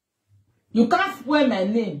 You can't swear my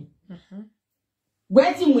name.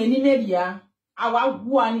 Waiting when you made ya, our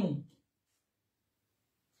warning.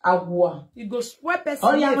 Agua. You go swear person.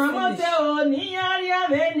 Oh, yeah, mama say, oh, niya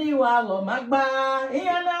veni wa magba.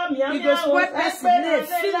 You go swear person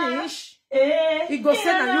finish. He go say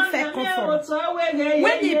that you fair comfort.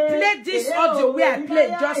 When he played this audio where I played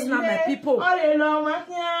just now, my people. I don't know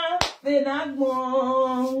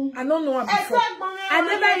her before. I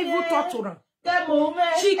never even talked to her.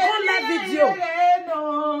 She called that video.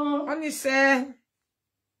 And he said,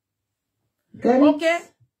 okay.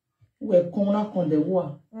 We're coming up on the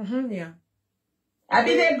war. Yeah. I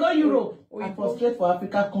mean, they go Europe. I frustrate for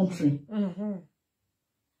Africa country.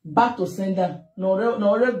 Back to sender.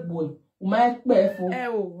 No red boy. My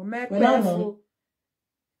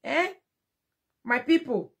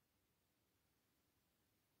people.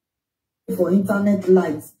 For internet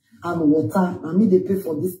lights and water. I mean, they pay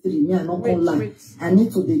for this 3. Me, I not gonna lie. I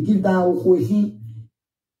need to they give that okohi.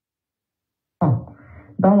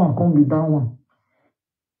 That one can't be that one.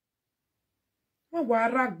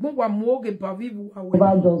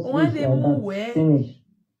 Finish.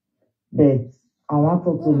 But I want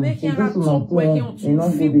to make it this one too. You know,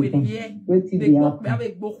 wait till they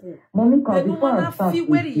happen. Monica, before I start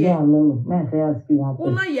with you alone, may I ask you one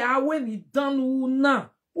question?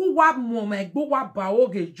 Uwa mome gbo wa ba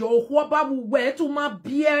oge jo ho ba bu we to ma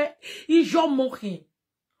bie ijo mohin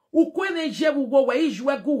ukwene je bu wo we ijo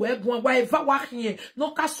egu we gun wa eva wa hin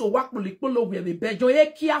no ka so wa polipolo we be bejo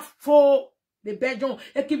eki afo the bejo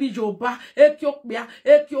eki bi jo ba eki okpia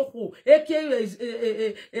eki oho eki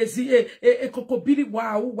kokobiri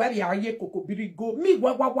wa u wa ya ye kokobiri go mi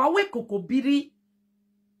wa we kokobiri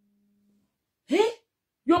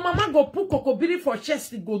your mama go put kokobiri for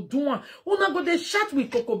chest go do one. Una go dey chat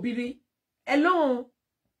with kokobiri. Hello.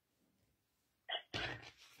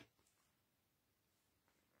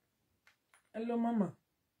 Hello, mama.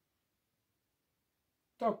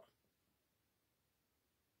 Talk.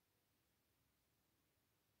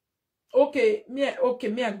 Okay,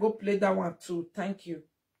 me I go play that one too. Thank you.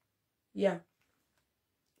 Yeah.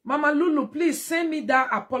 Mama Lulu, please send me that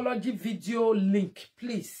apology video link,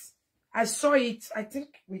 please. I saw it, I think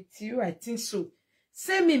with you, I think so.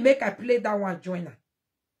 Send me, make I play that one, joiner.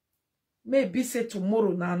 Maybe say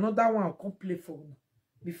tomorrow, now another one I'll come play for you.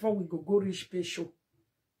 Before we go reach pay show.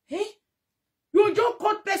 Hey? You just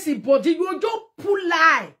contest in body, you just pull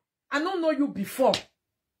lie. I don't know you before.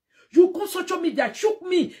 You go social media, shook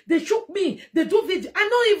me, they do video. I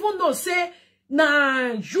don't even know, say,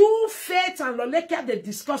 nah, you Faith and Loleka, they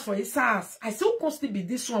discuss for his house. I still constantly be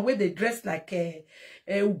this one where they dress like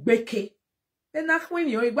Ubeke. Then when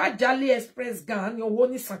you got Jolly Express gun, you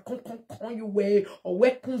want is a con you wear or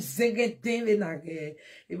weapon zenge den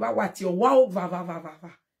about what your wow va.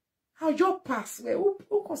 How your pass where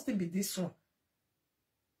who constantly be this one?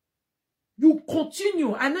 You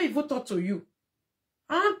continue. I know even talk to you.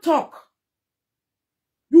 And talk.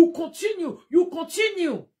 You continue.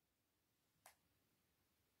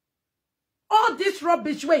 All this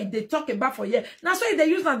rubbish way they talk about for years. Now so they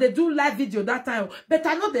use and they do live video that time. But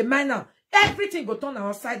I know the mind now. Everything go turn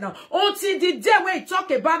outside now. Until the day where he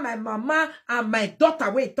talk about my mama and my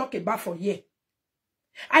daughter where he talk about for years.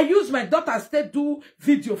 I use my daughter to do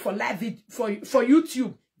video for live video for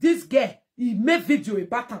YouTube. This girl, he made video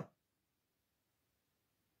about them.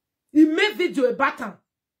 He made video about them.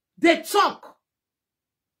 They talk.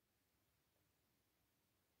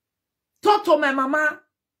 Talk to my mama.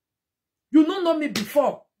 You don't know me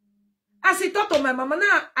before. As he talk to my mama,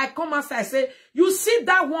 now I come outside, I say, you see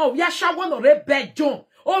that one, we are shawon or a bed John.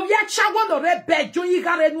 Oh, we are shawon or a bed John, you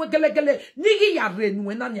got renue gele, nigi ya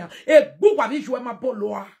renue nanya, e buwa vijwe ma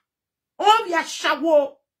boloa. Oh, we are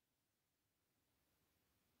shawo.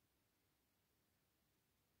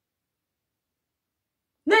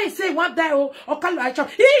 Now he say, what day, oh, kalo I shaw,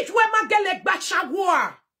 ijwe ma gele gba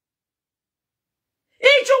shawo.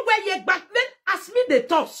 Ijwe ye back then, ask me they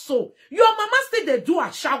talk so. Your mama still they do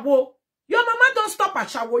a shower. Your mama don't stop at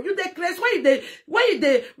shower. You they crazy. Why you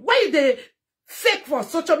they fake for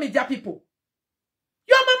social media people?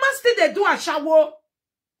 Your mama still they do a shower.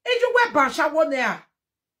 Ijwe we ban shower there.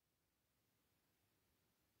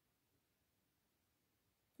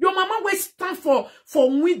 Your mama will stand for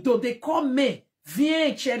window. They call me.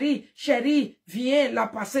 Viens, chérie, viens, la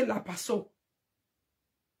passer, la passo.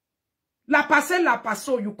 La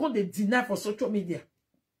passo, you can't deny for social media.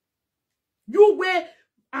 You wear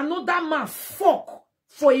another man fuck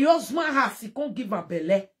for your husband house, he can't give a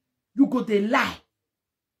belly. You go they lie.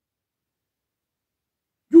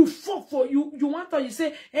 You fuck for you want to, you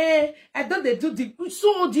say, I don't they do the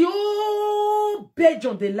so the old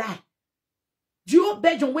Belgium they lie. The old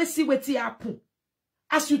Belgium we see what happen.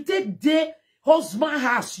 As you take the husband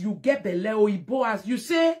house, you get belly or ibo as you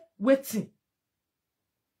say waiting.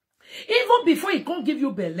 Even before he can't give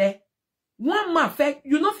you belly, one man fait,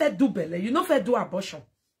 you not fait do belly, you not fait do abortion.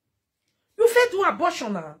 You fait do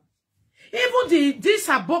abortion now. Even this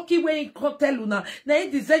aboki way in can't tell you now. Now he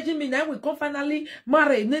deserting me now we can finally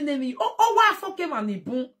marry. Oh, why fuck him and he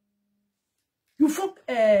boom. You fuck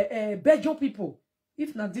Belgian people.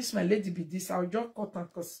 If not this my lady be this, I'll just cut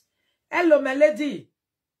and cause. Hello, my lady.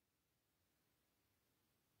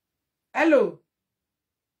 Hello.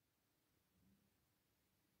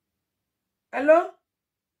 Hello?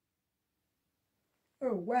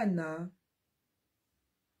 Oh, where now?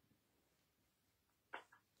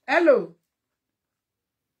 Hello?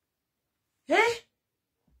 Hey?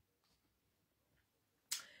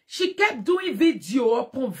 She kept doing video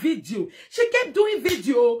upon video. She kept doing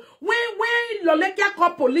video. When Lolekia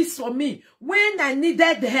called police for me, when I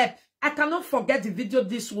needed help, I cannot forget the video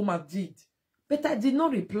this woman did. But I did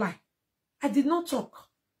not reply. I did not talk.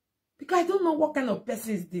 Because I don't know what kind of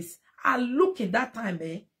person is this. I look in that time,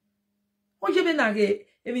 What you mean,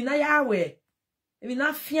 Yawe? Evi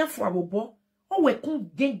na fian fo abobo. O we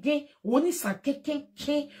kun gengen. Woni san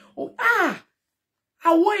ken. O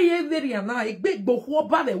awo ye veri ana. Egbe gboho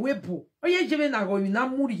ba le webo. Oye jebe na go na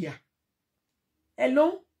muria.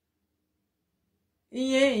 Hello?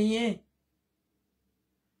 Iye.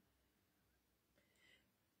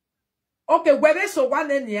 Okay, where so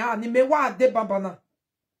one ni ya ni me wa de babana.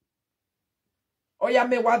 Oya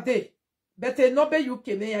me wa de. Bete no be UK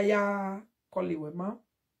me ya koliwe ma.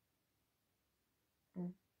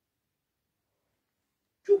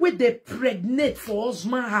 You were they pregnant for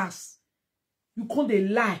husband house. You can't they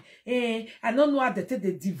lie. I don't know how they take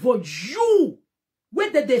the divorce. You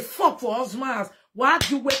where did they fuck for husband house? Why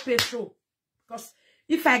do you wait petrol? Because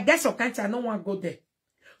if I get some country, I don't want to go there.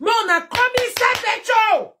 Mona, come inside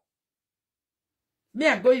petrol. Me,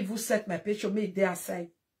 I go even set my petrol. Me there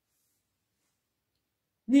aside.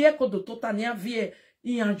 Ni eko do tota ni avie.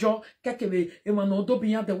 Ianjo keke emano do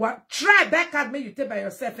biyan de wa try back at me you take by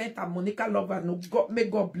yourself enter Monica lover no God may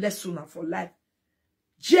God bless you now for life.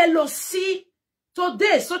 Jealousy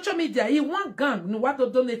today social media he one gang no what do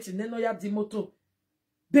donate no ya di moto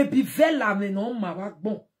baby vela me no ma wa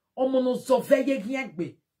gbon omo no zoveye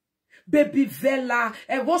giagbe baby vela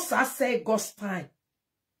e go sa say ghost time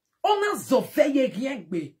ona zoveye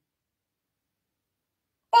giagbe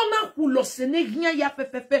ona kulo sene rien ya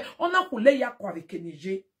fefefe ona kule ya kwa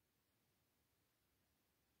vikenije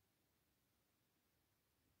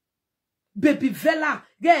baby vela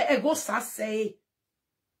ge ego sa say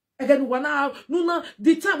again wana nuna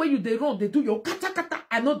the time when you they run they do your kata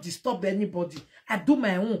I not disturb anybody. I do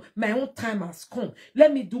my own time has come.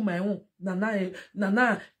 Let me do my own.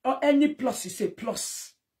 Nana any plus is a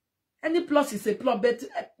plus. Any plus is a plus. But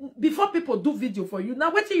before people do video for you,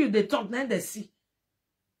 now what you they talk now they see.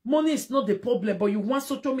 Money is not the problem, but you want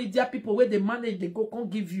social media people where they manage, they go can't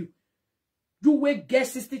give you. You will get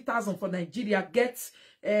 60,000 for Nigeria, get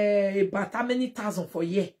about how many thousand for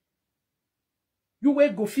year. You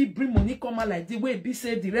will go fee bring money come out like the way be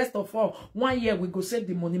say the rest of all 1 year we go save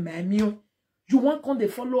the money, my meal. You want come they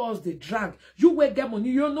follow us, they drag. You will get money,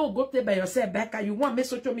 you know go take by yourself back. You want make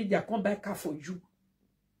social media come back for you.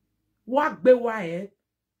 What be why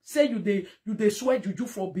say you they swear juju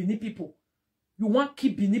for Benin people. You want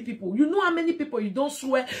keep Benin people. You know how many people you don't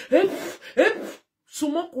swear.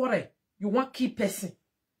 Sumo kore. You want keep person.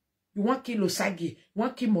 You want kill Osagi. You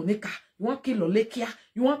want kill Monica. You want kill Olekia.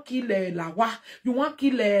 You want kill Lawa. You want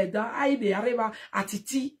kill the Aide Areva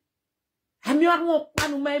Atiti. Ami won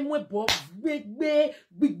panu mai mwe bo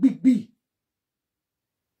big.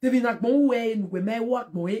 Devi na gbon we nwe mai wo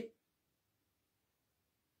agbon e.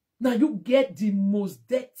 Now you get the most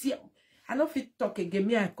dirty. I don't fit talk again.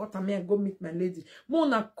 Me, I cut and me, I go meet my lady.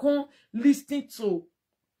 Mona con listening to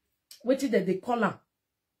what did they call her?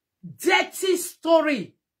 Dirty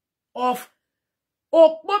story of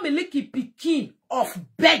Okpomiliki Pikin of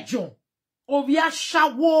Belgium. Ovia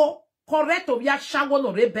shawo correct ovia shawo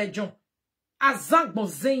no re Belgium. Azang bon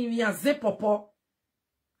zen azen popo.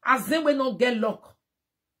 Azen we no get luck.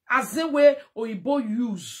 Azen we Oibo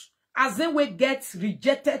use. Azen we get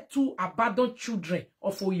rejected to abandoned children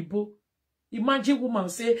of Oibo. Imagine woman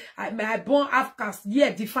say, I born outcast. Yeah,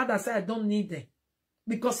 the father said I don't need them.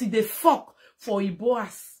 Because he they fuck for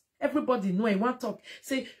Iboas. Everybody know he want talk.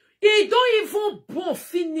 Say, he don't even born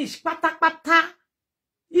finish. Pata.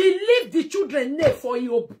 He leave the children name for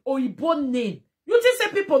Oibo name. You just say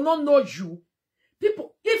people don't know you.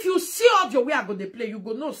 People, if you see all your way I go they play, you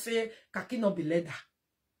go no say kaki no be leather.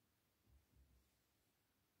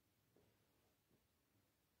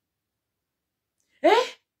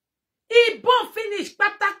 He born finish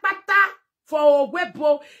pata for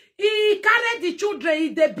Webo. He carry the children, he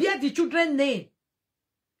they bear the children name.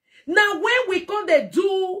 Now when we come they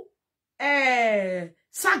do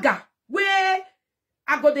Saga, where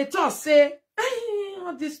I go the talk say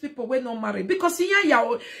all these people were not married because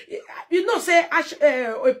here you know say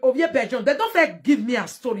Ovie Belgium, they don't fair give me a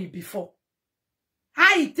story before.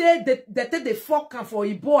 How they take the fuck for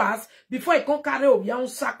Iboas before he can carry Ovie on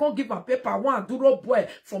sa can give a paper one duro boy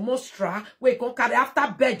for Mostra where he can carry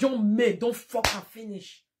after Belgium made don't fuck and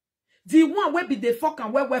finish. The one where be the fuck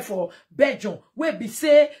and where for Belgium where be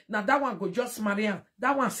say now that one go just marry him.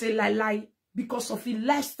 That one say lie because of his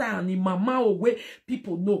lifestyle and his mama away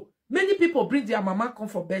people know. Many people bring their mama come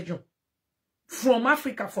for Belgium. From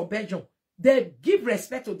Africa for Belgium. They give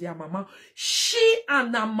respect to their mama. She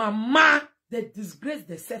and her mama, they disgrace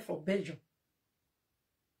themselves for Belgium.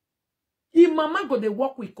 If mama go they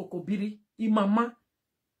work with Kokobiri, if mama,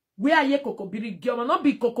 where are you Kokobiri? Girl, not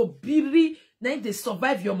be Kokobiri, then they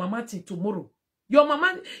survive your mama till tomorrow. Your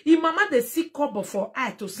mama, if mama they seek cover for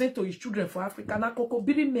eye to send to his children for Africa, now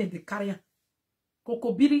Kokobiri made the carrier.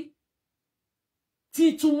 Kokobiri.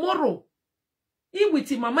 Till tomorrow. If with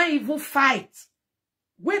his mama even fight.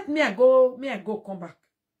 Wait, me I go come back.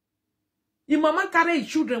 If mama carry his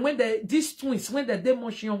children when these twins, when they're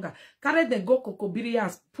much younger, carry them go Kokobiri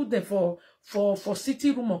house, put them for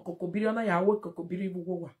city room on Kokobiri, na ya work Kokobiri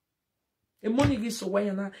bugowa. E money gi so wa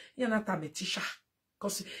yana tametisha.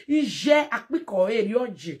 Cause ije akpiko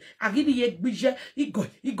erioje, agidi ye gbije,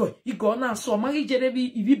 igo na so magi jerebi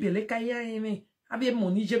ibi bele kaya eme. Abi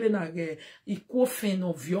money jebe na ge iko fin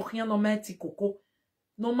no viokia no meti koko.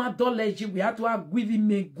 No ma doleji we have to agwivi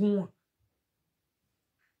megun.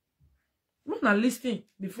 I'm not listening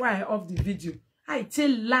before I off the video. I tell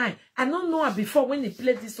lie. I don't know her before when they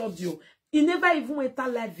played this audio. He never even went a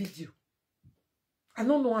live video. I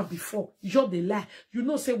don't know her before. You're the lie. You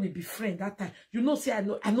know, say we be friends that time. You know, say I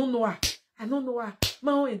don't know her. I don't know her.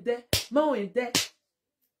 Ma ain't there. Ma ain't there.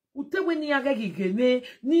 Ute when ni agagi gene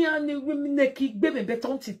ni ane neki bebe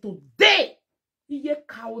betonti today. Iye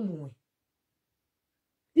kao no.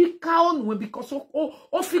 I kao no because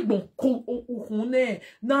o figbon ko uhune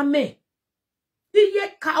na me.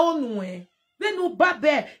 Iye kao no. Ve no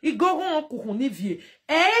babe I goron kuhuni vie.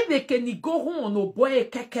 Veke ni goron no boy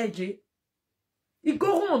kekeje. I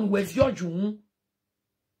goron we viojun.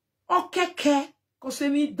 O keke kose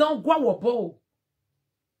mi dan gwa wobo.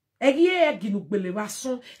 Egie ginu gbele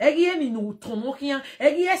bason, egie ni nu tono kian,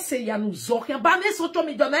 egie se ya nu zo kian. Ba me so to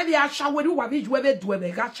mi don e achawo ri wa bi ju e du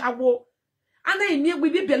e ga chawo. Ana imi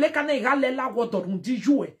we bi bele kana ga lela wodorun di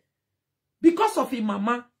ju e. Because of his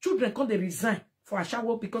mama, children come they resign for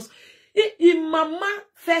achawo because if mama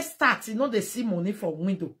first start, you know they see money from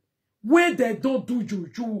window. Where they don't do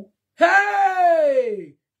juju.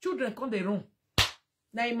 Hey! Children come they run.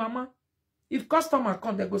 Now mama, if customer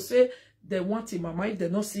come, they go say they want him mama. If they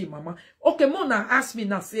don't see mama, okay, Mona ask me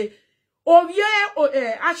now say, oh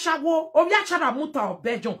yeah, achawo, oh yeah, chara muta of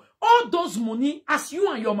Belgium. All those money, as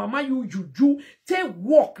you and your mama you juju, take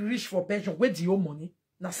work rich for Belgium. Where do your money?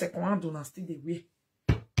 Na second hand na still the way.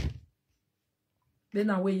 Then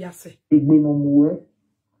away ya say.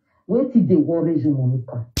 Where did they worry you,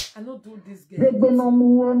 Monica? I don't do this game. They no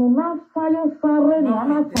more no na fire fare no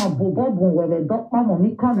na fa bobo bon we dokpa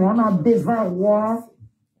Monica no na deva wa.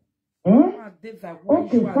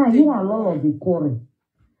 Okay, fine, you are lot of the quarry.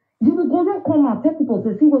 You will go there come and tell people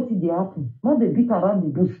to see what they happen. Not they beat around the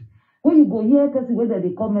bush. When you go here, because whether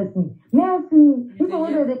they come and see. Merci. People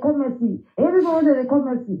whether they come and see. Everybody whether they come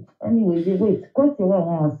and see. Anyway, they wait. Question what I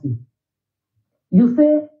want to ask you. You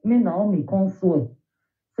say, me Naomi can't swear.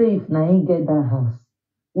 Say if na ain't get that house.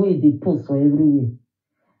 Where they post for everywhere.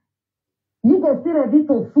 You go still ready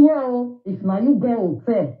to swear if now you get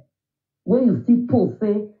hotel. When you still post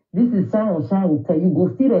say this is shine or shine hotel, you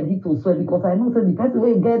go still ready to swear because I know say the person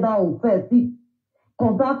where get that hotel see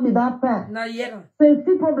contact with that person. Now yeah. Say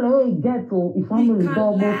see problem where you get to if family don't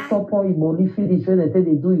almost stop all your money finish when they say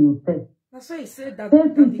they do your hotel. That's why he said that.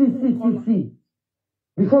 See.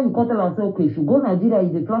 Before you call tell and say okay, if you go Nigeria,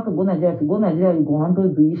 you plan to go Nigeria. If you go Nigeria, you go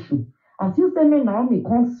handle the issue. As you say me now, me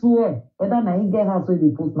can't swear whether now you get house where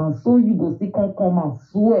they post now, so you go still come and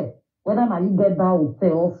swear whether now you get that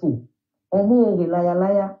hotel also. Omo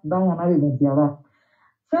liar, that one I will be around.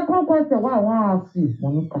 Second question, what I want to ask you,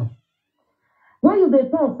 Monica. When you they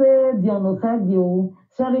talk say the Onosagio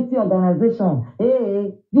charity organization,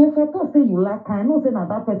 hey, you for talk say you like I know say now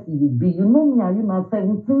that person you be. You know me and you now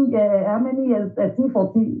 17 how many years 13,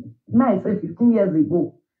 14, now I say 15 years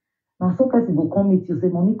ago. Now so person go come meet you say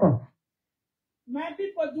Monica. My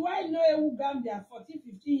people, do I know Ewu Gambia 14,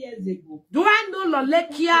 15 years ago? Do I know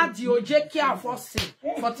Lolekia Diojekia for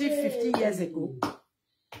 14, 15 years ago?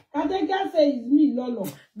 I think I say it's me, Lolo.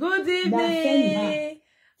 Good evening,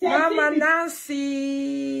 Mama Nancy.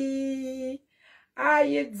 How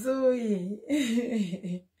you doing?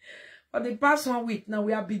 For the past 1 week now,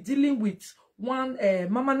 we have been dealing with one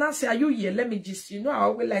Mama Nancy. Are you here? Let me gist you. You know, I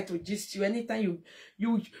always like to gist you anytime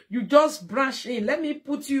you just branch in. Let me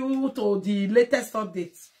put you to the latest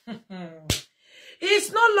updates.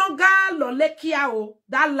 It's no longer Lolekia o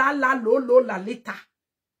that la lo la leta.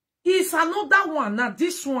 It's another one now.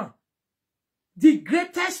 This one, the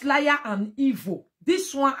greatest liar and evil.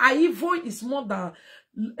 This one, evil is more than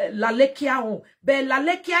Lalekia on. But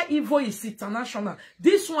Lalekia evil is international.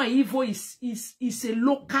 This one evil is a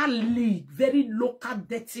local league, very local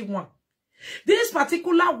dirty one. This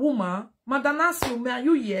particular woman, Madanasi, are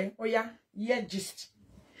you here? Oh yeah, yeah, just.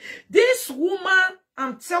 This woman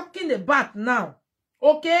I'm talking about now,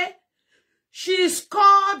 okay? She's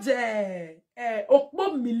called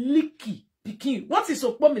Okpo Miliki Pikin. What is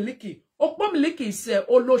Okpo Miliki? Okpo Miliki is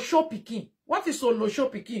Olosho Pikin. What is Olosho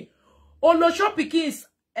Pikin? Olosho Pikin is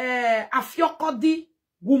Afiokodi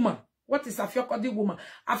woman. What is Afiokodi woman?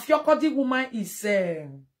 Afiokodi woman is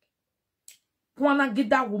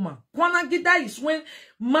Kwanagida woman. Kwanagida is when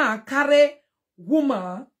man carry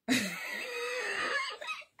woman.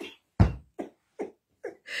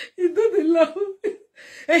 You do the love.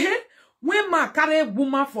 When man carry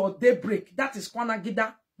woman for daybreak, that is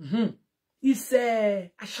Kwanagida. It's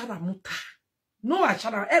Ashara Muta. No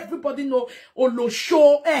Ashara. Everybody know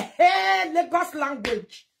Olosho. Lagos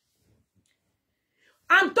language.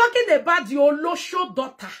 I'm talking about the Olosho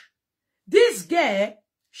daughter. This girl,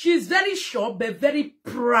 she's very short but very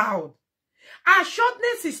proud. Her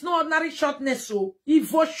shortness is not ordinary shortness, so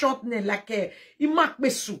Evo shortness like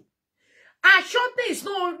Imakbesu. Her shortness is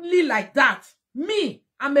not only like that. Me,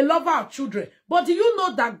 I'm a lover of children. But do you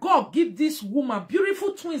know that God give this woman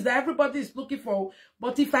beautiful twins that everybody is looking for?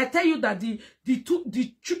 But if I tell you that the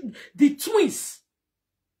twins,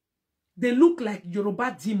 they look like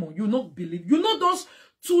Yoruba demon, you not believe. You know those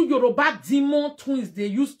two Yoruba demon twins they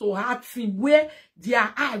used to have film where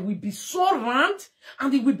their eye will be so round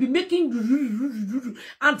and they will be making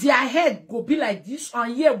and their head go be like this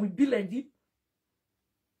and here will be like this.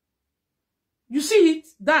 You see it?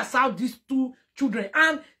 That's how these two children,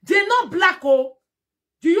 and they're not black. Oh,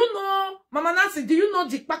 do you know, Mama Nancy? Do you know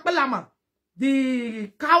the Pakpelama,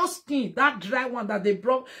 the cow skin, that dry one that they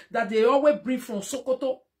brought, that they always bring from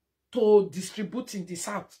Sokoto to distribute in the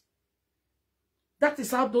south? That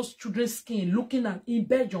is how those children's skin looking at in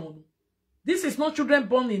Belgium. This is not children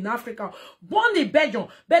born in Africa, born in Belgium.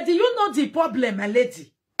 But do you know the problem, my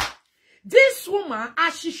lady? This woman,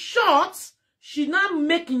 as she short, she now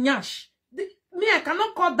making nyash. Me, I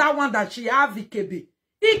cannot call that one that she have Ikebe.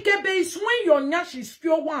 Ikebe is when your nyash is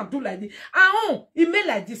pure one, do like this. It made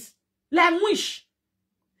like this. Like wish.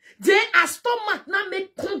 Then her stomach now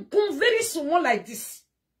make very small like this.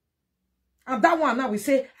 And that one now we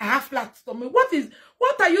say, I have flat tummy. What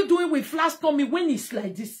are you doing with flat tummy when it's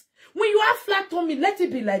like this? When you have flat tummy, let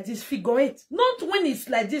it be like this, figure eight. Not when it's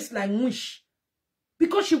like this, like wish.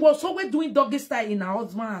 Because she was always doing doggy style in her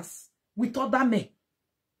husband's house with other men.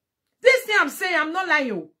 This thing I'm saying, I'm not lying.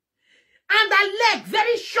 And her leg,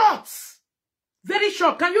 very short. Very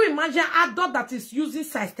short. Can you imagine a dog that is using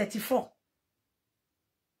size 34?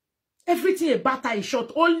 Everything about her is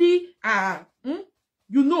short. Only,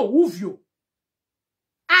 you know, Uvio.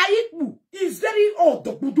 Aiku is very odd.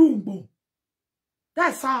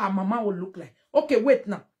 That's how her mama will look like. Okay, wait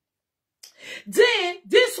now. Then,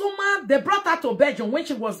 this woman, they brought her to Belgium when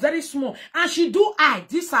she was very small. And she do eye.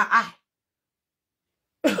 This her eye.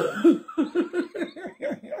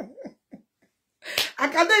 I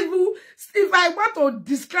can't even, if I want to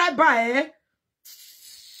describe her,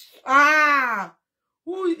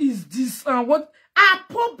 who is this? What? Her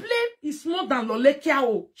problem is more than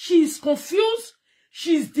Lolekia. She is confused.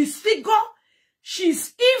 She's disfigured.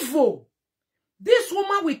 She's evil. This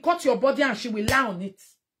woman will cut your body and she will lie on it.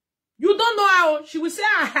 You don't know how. She will say,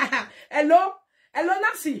 hello,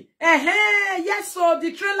 Nancy. Yes, so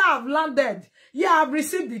the trailer have landed. Yeah, I've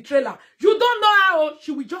received the trailer. You don't know how.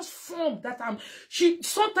 She will just form that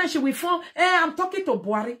sometimes she will form, I'm talking to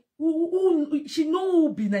Buhari. She know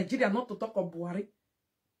who be Nigeria, not to talk of Buhari.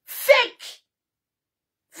 Fake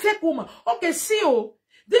woman. Okay, see,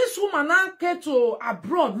 this woman now came to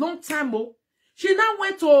abroad long time, She now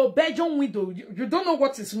went to Belgium window. You don't know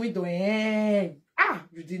what is window.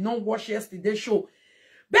 You did not watch yesterday's show.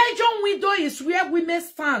 Belgium window is where women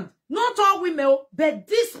stand. Not all women, but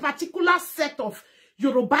this particular set of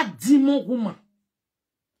Yoruba demon woman.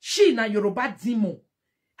 She na Yoruba demon.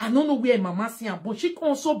 I don't know where mama see her, but she can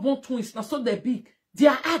also born twins. Now so they big.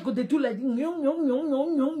 Their eye go they do like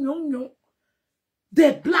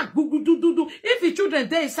they black. If the children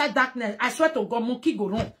they inside darkness, I swear to God, monkey go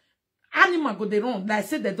wrong. Animal go they wrong. Like I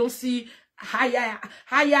said, they don't see higher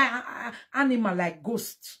animal like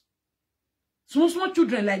ghosts. Small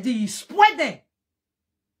children like this, you spoil them.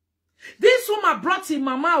 This woman brought him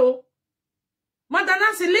mama, Madam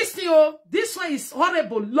Nancy, listen, this one is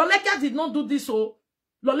horrible. Lolekia did not do this,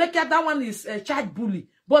 Lolekia, that one is a child bully.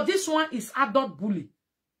 But this one is adult bully.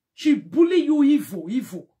 She bully you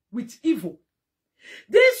evil with evil.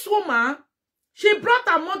 This woman, she brought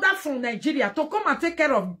her mother from Nigeria to come and take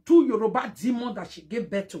care of 2 Yoruba demons that she gave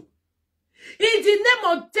birth to. In the name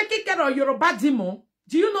of taking care of Yoruba demon,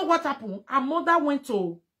 do you know what happened? Her mother went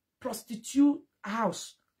to prostitute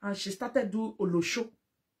house and she started doing olosho.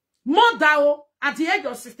 Mother at the age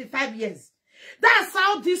of 65 years. That's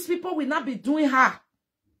how these people will not be doing her.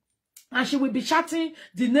 And she will be shouting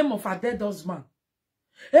the name of her dead husband.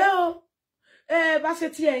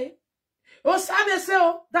 Basetie. Oh, Same say,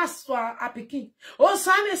 oh, that's why I picking. Oh,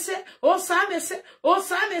 Same say, oh, Same say, oh,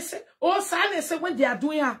 Same say, oh, Same say, when they are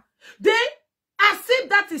doing her. They, as if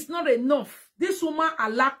that is not enough. This woman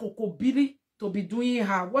allow Kokobiri to be doing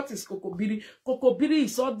her. What is Kokobiri? Kokobiri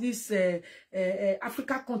is all these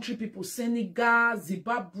African country people, Senegal,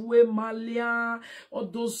 Zimbabwe, Mali, all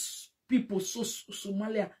those people,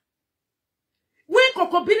 Somalia. When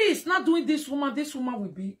Kokobiri is not doing this woman will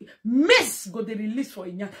be mess go the release for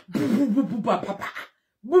Inya.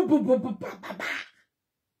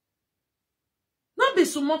 Not be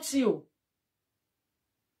so much you.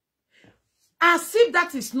 As if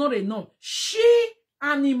that is not enough. She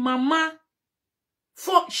and the mama,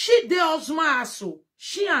 for she the husband also.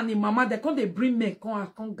 She and the mama, they can't bring me,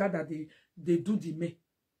 can't gather they do the me.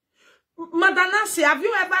 Madam say, have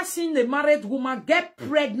you ever seen a married woman get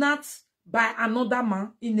pregnant by another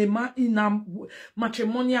man in a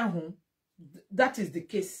matrimonial home? That is the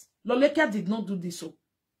case. Lolekia did not do this. So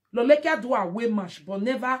Lolekia do a way match, but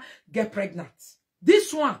never get pregnant.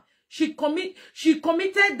 This one, she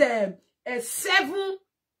committed 7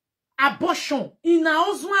 abortion in her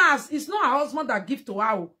husband house. It's not her husband that give to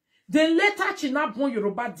her. Then later she not born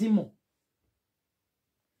Yoruba demon.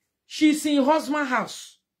 She's in husband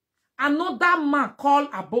house. Another man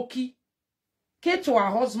called Aboki came to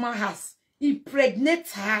her husband house. He impregnated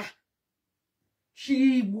her.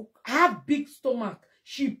 She have big stomach.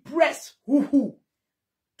 She pressed. 2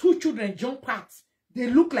 children jump out. They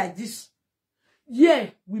look like this. Yeah,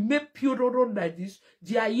 we make pure like this.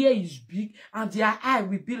 Their ear is big and their eye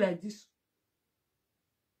will be like this.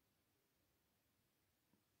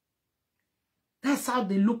 That's how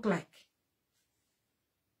they look like.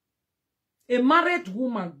 A married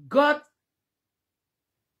woman got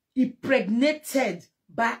impregnated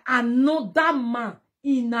by another man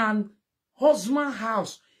in an husband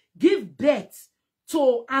house. Give birth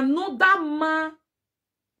to another man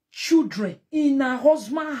children in a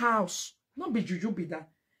husband house. Not be juju be that.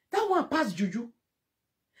 That one pass juju.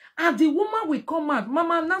 And the woman will come out.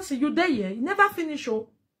 Mama Nancy, you there here? You never finish, oh.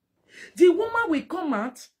 The woman will come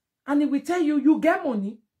out and he will tell you, you get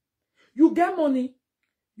money. You get money.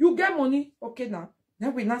 You get money. Okay, now.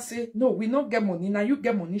 Then we not say, no, we not get money. Now you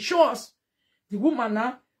get money. Show us. The woman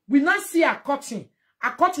now, we not see a cotton.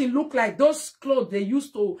 A cotton look like those clothes they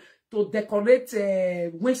used to decorate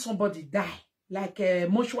when somebody die. Like a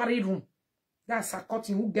mortuary room. That's a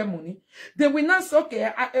cotton who get money. They will not say,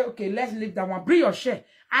 okay, let's leave that one. Bring your share.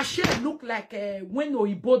 A share look like when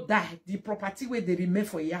Oibo die, the property where they remain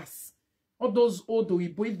for years. All those old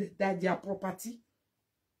Oibo, if they die, their property.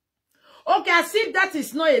 Okay, as if that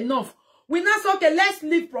is not enough. We now say, okay, let's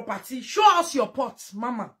leave property. Show us your pot,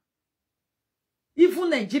 mama. Even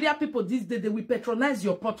Nigeria people these days, they will patronize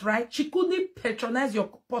your pot, right? She couldn't patronize your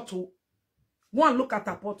pot. One look at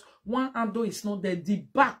her pot, one handle is not there. The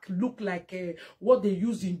back look like what they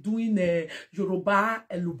use in doing Yoruba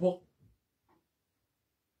elubo.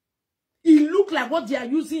 It look like what they are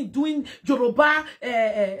using doing Yoruba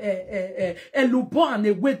elubo and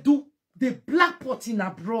ewedu. The black pot in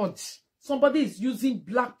abroad. Somebody is using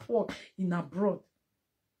black pot in abroad.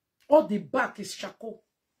 All the back is charcoal.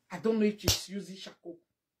 I don't know if she's using charcoal.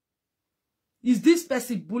 Is this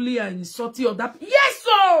person bully and insulting or that? Yes,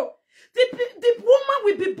 so the woman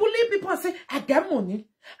will be bullying people and say, I get money.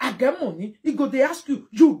 I get money. He go, they ask you,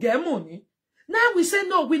 you get money? Now we say,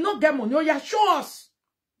 no, we not get money. Oh, yeah, show us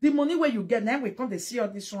the money where you get. Now we come to see all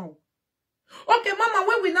this one. Okay, mama,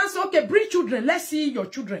 when we now say, okay, bring children, let's see your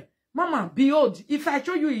children. Mama, behold, if I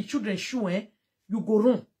show you your children shoe, you go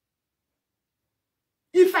wrong.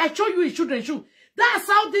 If I show you your children shoe, that's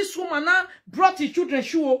how this woman now brought the children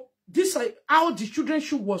shoe. This is how the children's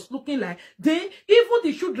shoe was looking like. Then even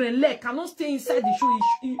the children's leg cannot stay inside the shoe.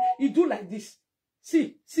 He do like this.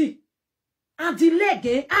 See. And the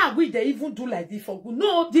leg, we they even do like this for good.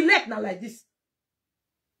 No, the leg not like this.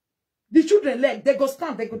 The children's leg, they go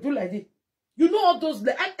stand, they go do like this. You know all those,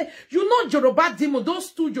 you know Yoruba demon,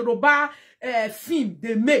 those 2 Yoruba film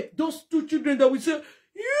they make, those 2 children that we say,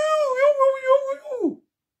 you.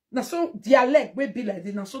 Now so their leg will be like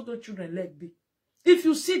this, now so those children leg be. If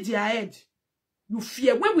you see their head, you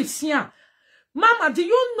fear. When we see her, Mama, do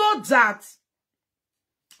you know that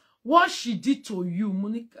what she did to you,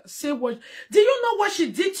 Monica? Say what? Do you know what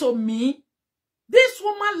she did to me? This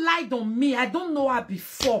woman lied on me. I don't know her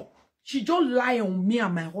before. She just lied on me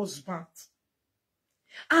and my husband.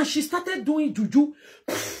 And she started doing juju.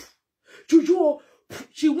 Juju,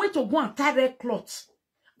 she went to go and tie red cloth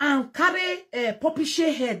and carry a poppy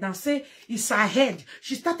shade head and say, it's her head.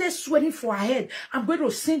 She started swearing for her head. I'm going to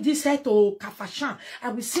send this head to Kafashan. I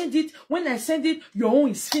will send it. When I send it, your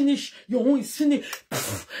own is finished. Your own is finished.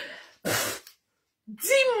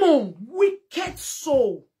 Demon, wicked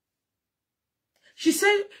soul. She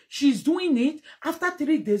said she's doing it. After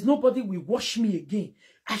 3 days, nobody will wash me again.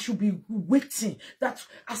 I should be waiting. That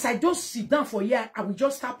as I just sit down for a year, I will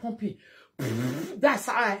just start pumping. That's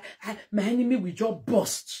how my enemy will just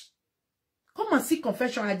burst. Come and see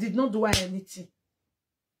confession. I did not do her anything.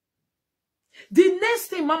 The next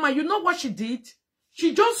thing, Mama, you know what she did?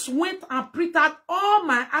 She just went and printed all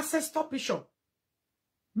my ancestor picture.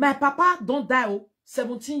 My papa don't die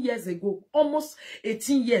 17 years ago. Almost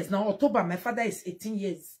 18 years. Now, October, my father is 18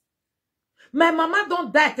 years. My mama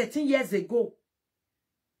don't die 13 years ago.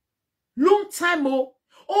 Long time,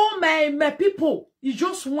 all my people, he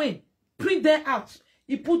just went. Print them out.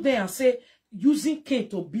 He put there and say, using cane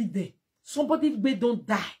to beat them. Somebody may don't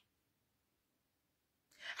die.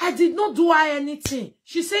 I did not do her anything.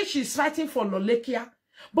 She said she's fighting for Lolekia.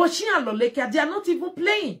 But she and Lolekia, they are not even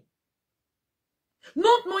playing.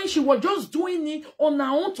 Not knowing she was just doing it on her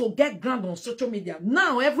own to get grand on social media.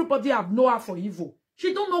 Now everybody have known her for evil.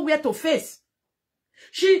 She don't know where to face.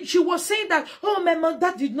 She was saying that, oh, my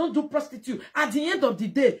mother did not do prostitute. At the end of the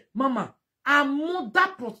day, Mama, her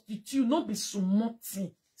mother prostitute, not be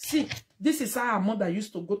summoting. See, this is how her mother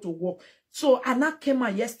used to go to work. So Anna came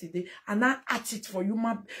out yesterday and I asked it for you,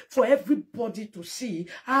 for everybody to see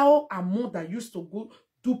how her mother used to go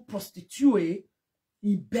do prostitute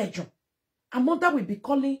in Belgium. Her mother will be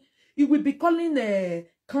calling, he will be calling a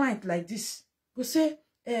client like this. Will say,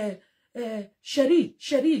 chérie,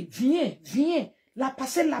 viens, la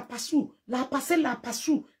passe, la passou, la passe, la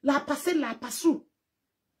passou, la passe, la passou.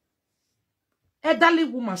 Elderly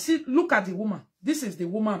woman, see, look at the woman. This is the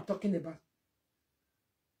woman I'm talking about.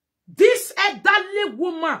 This elderly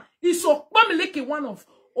woman is so like one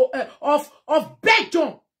of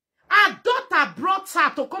Belgium. Her daughter brought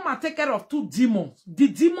her to come and take care of 2 demons. The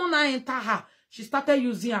demon now enter her. She started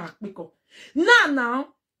using her akpiko. Now,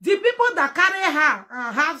 the people that carry her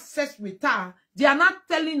and have sex with her, they are not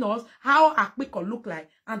telling us how akpiko look like.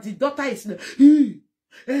 And the daughter is like,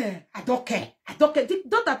 I don't care. I don't care. The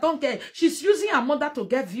daughter don't care. She's using her mother to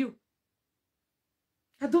get view.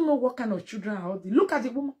 I don't know what kind of children are all. Look at the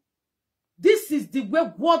woman. This is the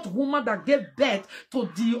wayward woman that gave birth to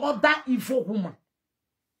the other evil woman.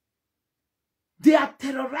 They are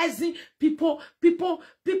terrorizing people,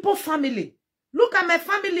 family. Look at my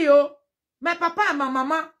family, oh. My papa and my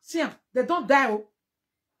mama, see, they don't die, oh.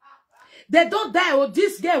 They don't die, oh.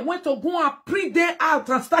 This girl went to go and print them out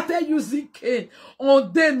and started using cane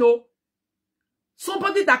on them, oh.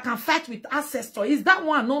 Somebody that can fight with ancestors. Is that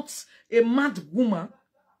one not a mad woman?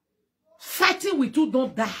 Fighting with you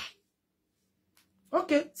don't die.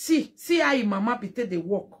 Okay, see how your mama bite the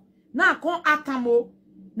work. Now come atamo.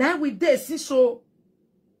 Now with this, see so.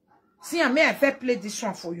 See, I may have play this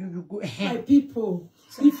one for you. You go ahead. My people,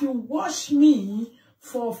 if you watch me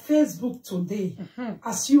for Facebook today,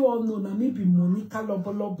 as you all know, now maybe Monica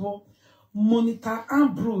Lobolobo, Monica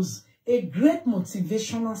Ambrose, a great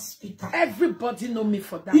motivational speaker. Everybody know me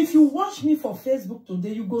for that. If you watch me for Facebook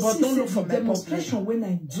today, you go see the demonstration when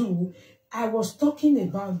I do. I was talking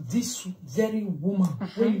about this very woman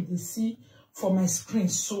when you see for my screen.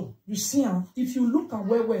 So you see, if you look at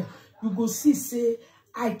where you go see, say,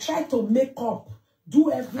 I try to make up,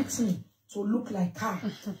 do everything to look like her,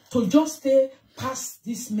 to just pass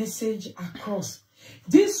this message across.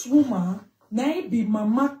 This woman, now be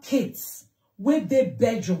Mama Kate, where they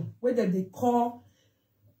Belgium, where they call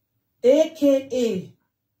AKA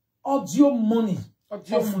Audio Money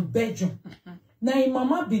of Belgium. Now,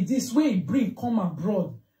 mama be this way bring come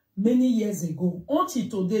abroad many years ago. Until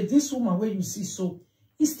today, this woman where you see so,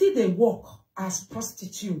 is still they work as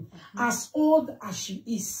prostitute, as old as she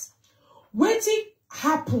is. Waiting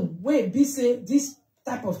happen where be say this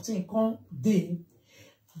type of thing come day.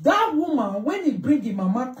 That woman, when he bring the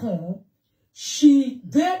mama come, she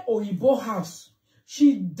there Oyibo house.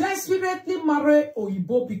 She desperately married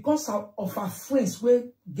Oyibo because of her friends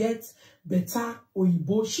who get better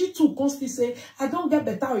Oyibo. She too constantly say, I don't get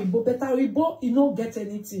better Oyibo, you don't get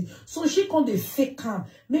anything. So she come the fake her,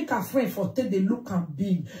 make her friend for take the look and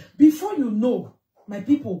big. Before you know, my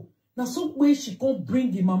people, now some way she can't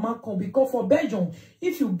bring the mama come, because for Belgium,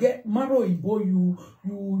 if you get married Oyibo,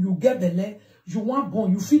 you get belle. You want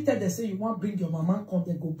born, you fit tell they say you want bring your mama come,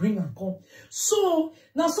 they go bring and come. So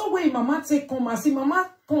now so way mama take come, I say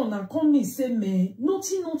mama come and come me say me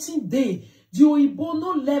nothing day. The Oyibo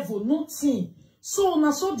no level, nothing. So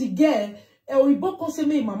now so the girl, Oribo can say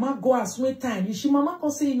me mama go as when time. She mama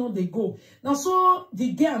can say you know they go. Now so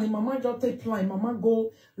the girl and the mama just take plan. Mama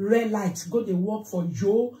go red light, go they work for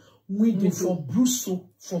Joe, window for Brusso,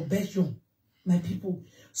 for Belgium, my people.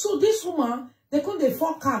 So this woman, they come they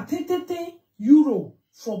fork her 10 euro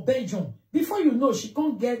for Belgium. Before you know, she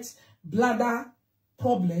can't get bladder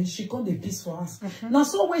problem. She can't the peace for us. Now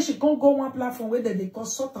so when she can't go one platform where they call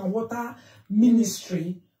salt and water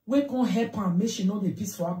ministry. We can't help her, make she know the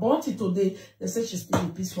peace for her. But until today, they say she's still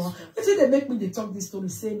the peace for her. But they make me they talk this story,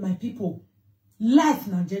 say, my people, life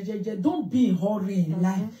now, don't be in hurry in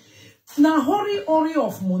life. Now hurry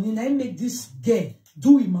of money, now make this girl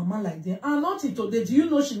do it mama like that. And until today, do you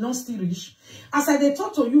know she not still rich? As I they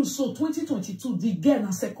talk to you, so 2022, the girl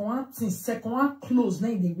now second one clothes, now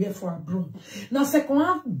they wear for abroad. Now second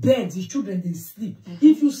one bed, the children they sleep.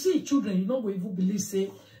 If you see children, you know what even believe say.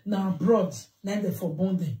 Now abroad, now they for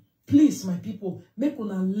bonding. Please, my people, make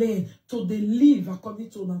una learn to they live according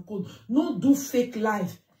to una code. No do fake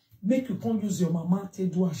life. Make you can't use your mama to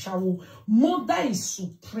do a shower. Mother is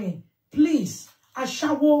supreme. Please, a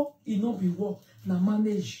shower it not be work. Now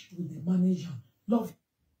manage with the manager. Love.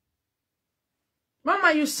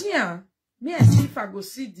 Mama, you see her? Me I see if I go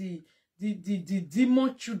see the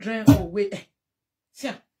demon children away. See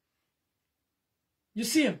her? You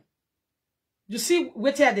see him? You see,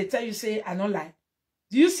 wait here, they tell you, say, I don't lie.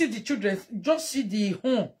 Do you see the children? Just see the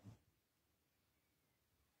home.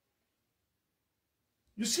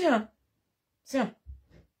 You see her? See her?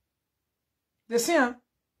 They see her?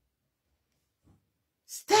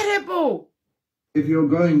 It's terrible. If you're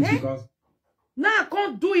going to go. Now I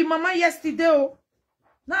can't do it, mama, yesterday. Oh.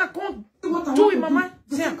 Now I can't do it, mama.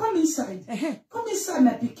 Come inside. Come inside,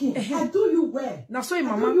 my pikin. I do you well. Now so,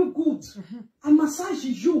 mama. I do you good. I massage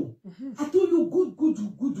you. I do you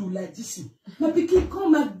good like this. My pikin,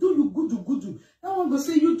 come and do you good. Now one go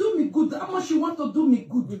say, you do me good. How much you want to do me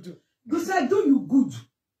good? Go say, I do you good.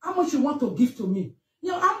 How much you want to give to me?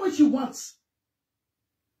 You know, how much you want?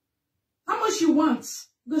 How much you want?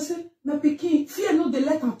 Go say, my pikin, fear no, they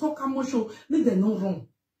let them talk how much you, make them no wrong.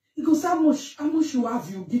 He goes, how much you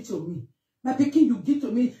have, you give to me. My pikin, you give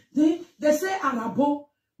to me. They say Arabo,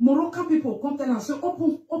 Moroccan people come tell and say,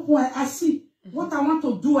 open, I see. What I want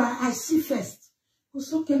to do, I see first.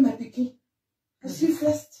 Goes, okay, my pikin. I see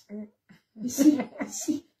first. You see, I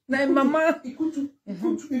see. Now, mama,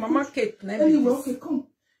 Mama Kate, anyway, okay, come.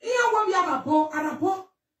 Here, when we have Arabo,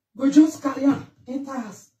 go just carry on, enter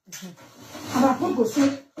us. Arabo go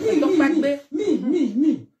say, me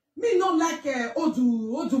not like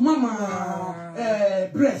Odu mama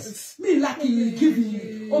breast. Me like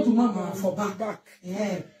giving Odu mama for back.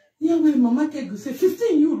 Yeah. Yeah, when Mama Kate go say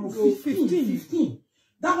 15 euro, 15.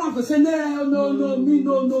 That one go say no, me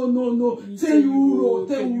no. 10 euro.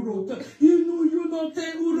 You know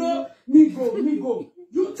 10 euro. Me go.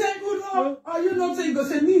 You 10 euro, or you not say you go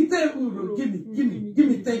say me 10 euro. Give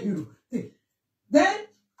me 10 euro. Then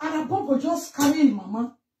Arabo go just carry him,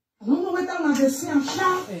 mama. I don't know whether now they see I'm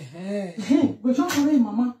sharp. Go just carry him,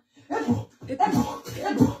 mama. Ebo.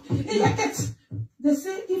 They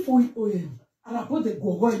say if we Arabo they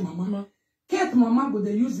go away, mama. Kate mama go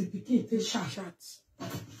they use the pikin take shot.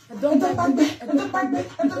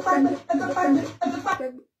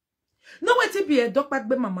 No way to be a dog back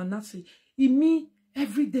mama Nancy. In me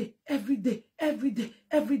every day.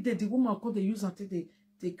 The woman call they use until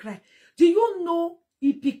they cry. Do you know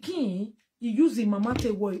he pikin he use his mama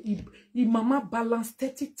to work? He mama balance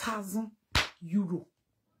 30,000 euro.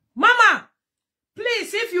 Mama,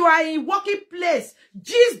 please, if you are in working place,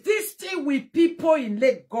 gist this thing with people in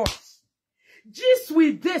Lagos. Gist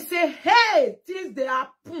with they say, hey, things they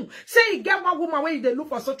happen. Say you get one woman where they look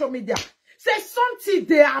for social media. Say something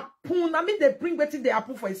they happen. I mean they bring wetin they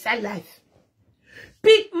happen for inside life.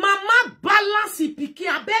 Mama balance he pikin.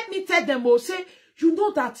 I bet me tell them all say, you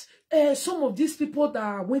know that some of these people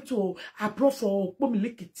that went to abroad for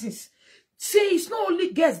things. Say it's not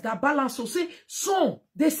only girls that balance. So say some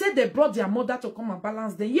they say they brought their mother to come and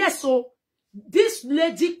balance them. Yes, so this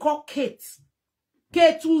lady called Kate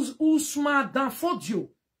Usma Danfodio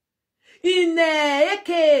in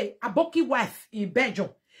Iyeki Aboki wife in Belgium.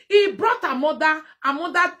 He brought her mother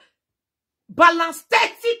balance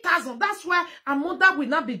 30,000. That's why her mother will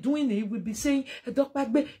not be doing it. He will be saying a dog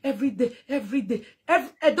bag me every day. A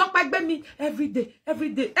dog bag me every day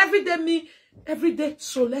me every day.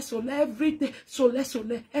 Sole every day. Sole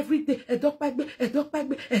every day. A dog bag me.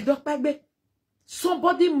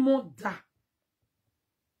 Somebody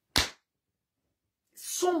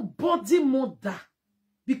mother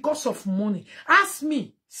because of money. Ask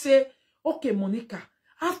me, say, okay, Monica,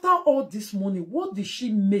 after all this money, what did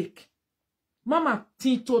she make? Mama,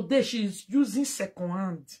 till today, she's using second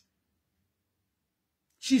hand.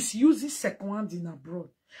 She's using second hand in abroad.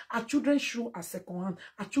 Her children shoe are second hand.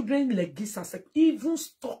 Her children leggings are second. Even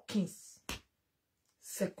stockings,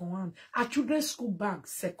 second hand. Her children's school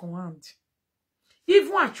bags, second hand.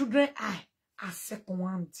 Even her children eye are second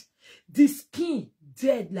hand. The skin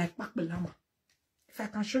dead like Pakbelama. If I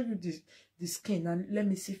can show you the skin, and let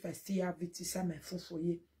me see if I still have it inside my phone for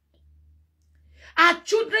you. Her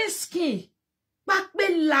children's skin,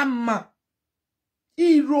 Pakbelama,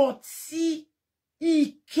 Iroti,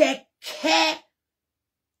 Iyeki.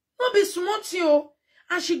 No be small yo.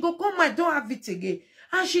 And she go come, I don't have it again.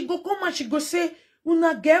 And she go come and she go say,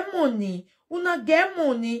 una get money, una get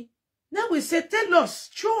money. Now we say, tell us,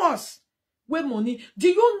 show us where money. Do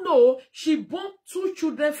you know she born 2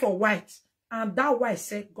 children for white? And that white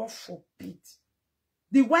said, God forbid.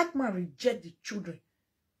 The white man reject the children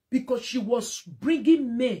because she was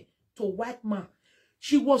bringing men to white man.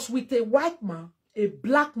 She was with a white man, a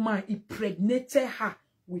black man impregnated her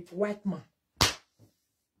with white man.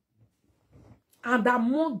 And that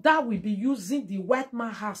mother will be using the white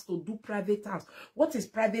man house to do private house. What is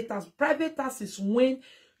private house? Private house is when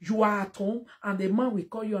you are at home and the man will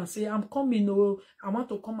call you and say, I'm coming, oh, I want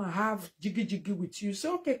to come and have jiggy with you. Say,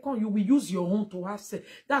 okay, come, you will use your home to have sex.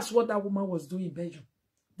 That's what that woman was doing in Belgium.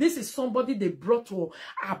 This is somebody they brought to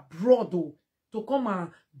abroad to come and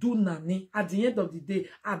do nanny. At the end of the day,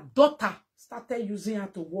 her daughter started using her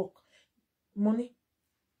to work. Money.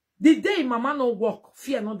 The day mama no work,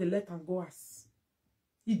 fear not, they let her go as.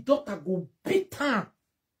 His daughter go beat her.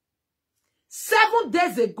 7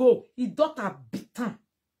 days ago, his daughter beat her.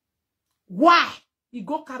 Why? He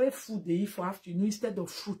go carry food they eat for afternoon instead of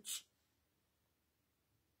fruit.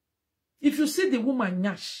 If you see the woman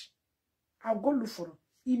nyash, I'll go look for her.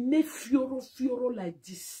 He made fioro like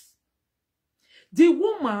this. The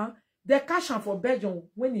woman, they catch her for Belgium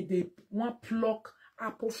when they want pluck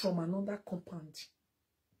apple from another compound.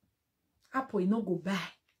 Apple, he no go buy.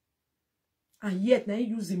 And yet, now he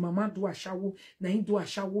use the mama do a shower, now he do a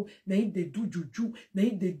shower, now he they do juju, now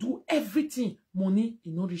he they do everything. Money,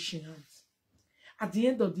 he no reach in hands. At the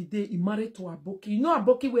end of the day, he married to Aboki. You know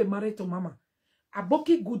Aboki were married to mama.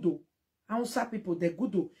 Aboki goodo. Hausa people, they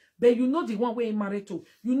goodo. But you know the one where he married to.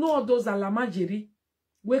 You know all those alamajiri,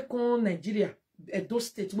 where come Nigeria, those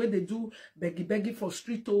states where they do beggy for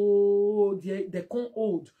street, oh, they come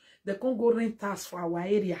old. They can't go rent house for our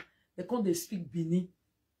area. They can't they speak Bini.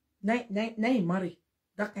 Now he marry.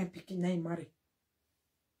 That kind of picking, now he marry.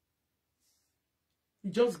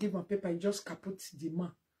 He just give a paper, he just kaput the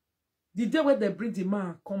man. The day when they bring the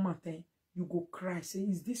man come out, you go cry. Say,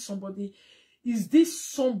 is this somebody? Is this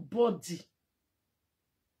somebody?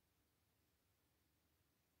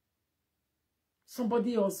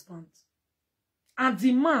 Somebody husband. And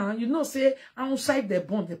the man, you know, say, outside the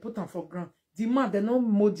bond, they put him for ground. The man, they no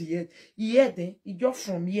mold the head. He head, he just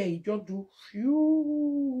from here, he just do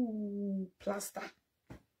few plaster.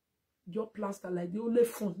 Just plaster like the only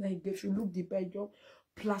phone. Now, if you look the bed, just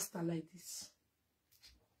plaster like this.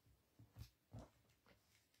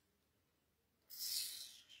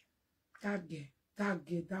 That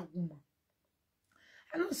girl, that woman.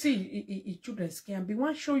 I don't see children's skin. I be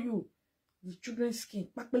want to show you the children's skin.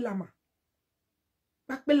 Pakbelama.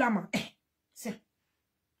 See.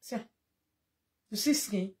 You see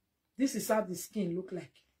skin? This is how the skin look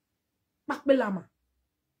like. Pakbelama.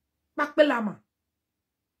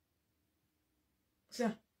 See.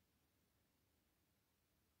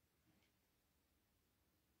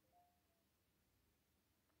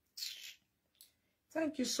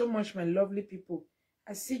 Thank you so much, my lovely people.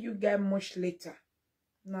 I see you guys much later.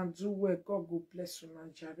 Now do well. God go bless you,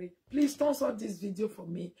 Nanjare. Please thumbs up this video for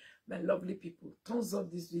me, my lovely people. Thumbs up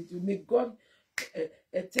this video. May God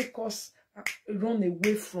take us run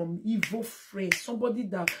away from evil friends. Somebody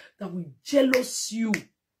that will jealous you.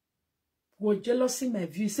 Who are jealous in my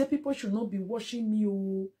view. Say people should not be watching me.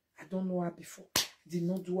 Oh, I don't know her before. Did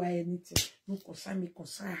not do her anything. No concern me,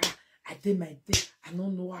 concern her. I did my day. I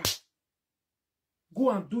don't know her. Go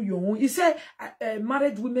and do your own. He said,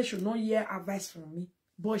 married women should not hear advice from me.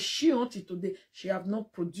 But she until today, she have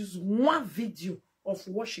not produced one video of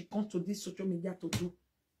what she comes to this social media to do.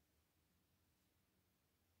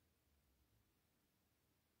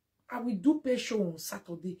 I will do pay show on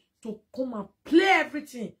Saturday to come and play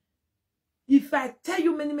everything. If I tell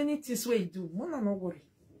you many things where you do, man, I'm not worry.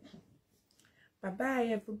 Bye-bye,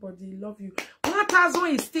 everybody. Love you. 1,000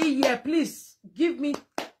 is still here. Please give me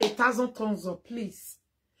 1,000 thumbs up, please.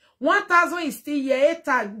 1,000 is still here.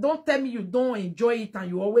 Don't tell me you don't enjoy it and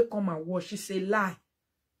you always come and watch. It's a lie.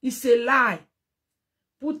 It's a lie.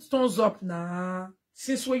 Put thumbs up now.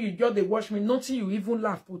 Since when you just they watch me, nothing you even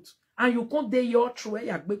laugh put. And you can't day your true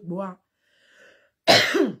ya big boy.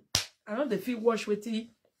 I know the feel watch with it.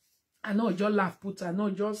 I know just laugh put. I know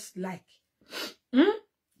just like.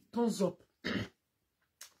 Thumbs up.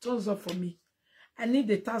 Thumbs up for me. I need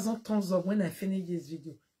 1,000 thumbs up when I finish this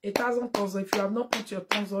video. 1,000 thumbs up. If you have not put your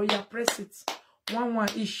thumbs up, yeah, press it. One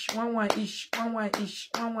ish.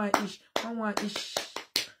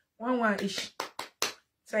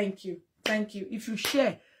 Thank you. Thank you. If you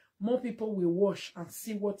share, more people will watch and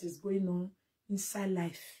see what is going on inside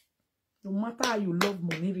life. No matter how you love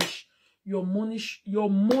money rich, your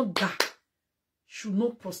mother should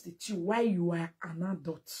not prostitute while you are an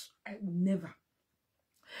adult. I will never.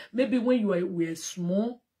 Maybe when you were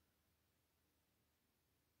small.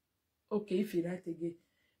 Okay, if you write again.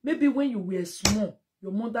 Maybe when you were small,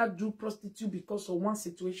 your mother do prostitute because of one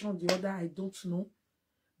situation or the other, I don't know.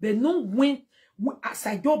 But no when as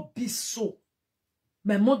I don't be so,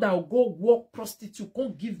 my mother will go work prostitute,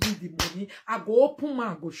 can't give me the money. I go open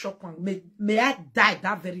my go shop and may I die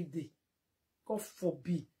that very day. God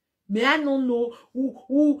forbid. May I not know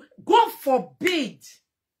who God forbid.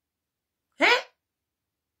 Eh?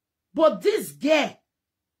 But this girl,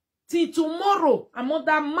 till tomorrow, a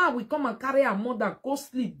mother man will come and carry her mother, go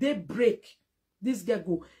sleep, they break. This girl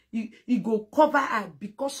go, he go cover her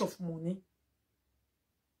because of money.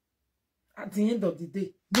 At the end of the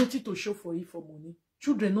day, nothing to show for it for money.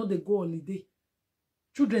 Children know they go holiday.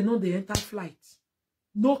 Children know they enter flight.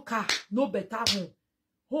 No car, no better home.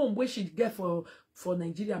 Home where she get for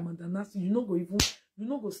Nigeria, Mandana, you know go even, you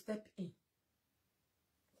know go step in.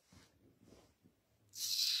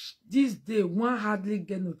 This day, one hardly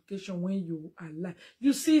get notification when you are live.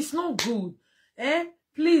 You see, it's not good. Eh?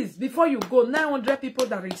 Please, before you go, 900 people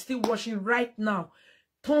that are still watching right now,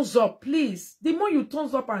 thumbs up, please. The more you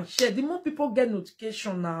thumbs up and share, the more people get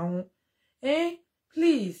notification now. Eh?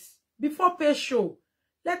 Please, before pay show,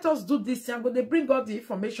 let us do this. I'm going to bring all the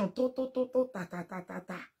information.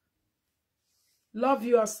 Ta. Love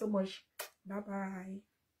you all so much. Bye-bye.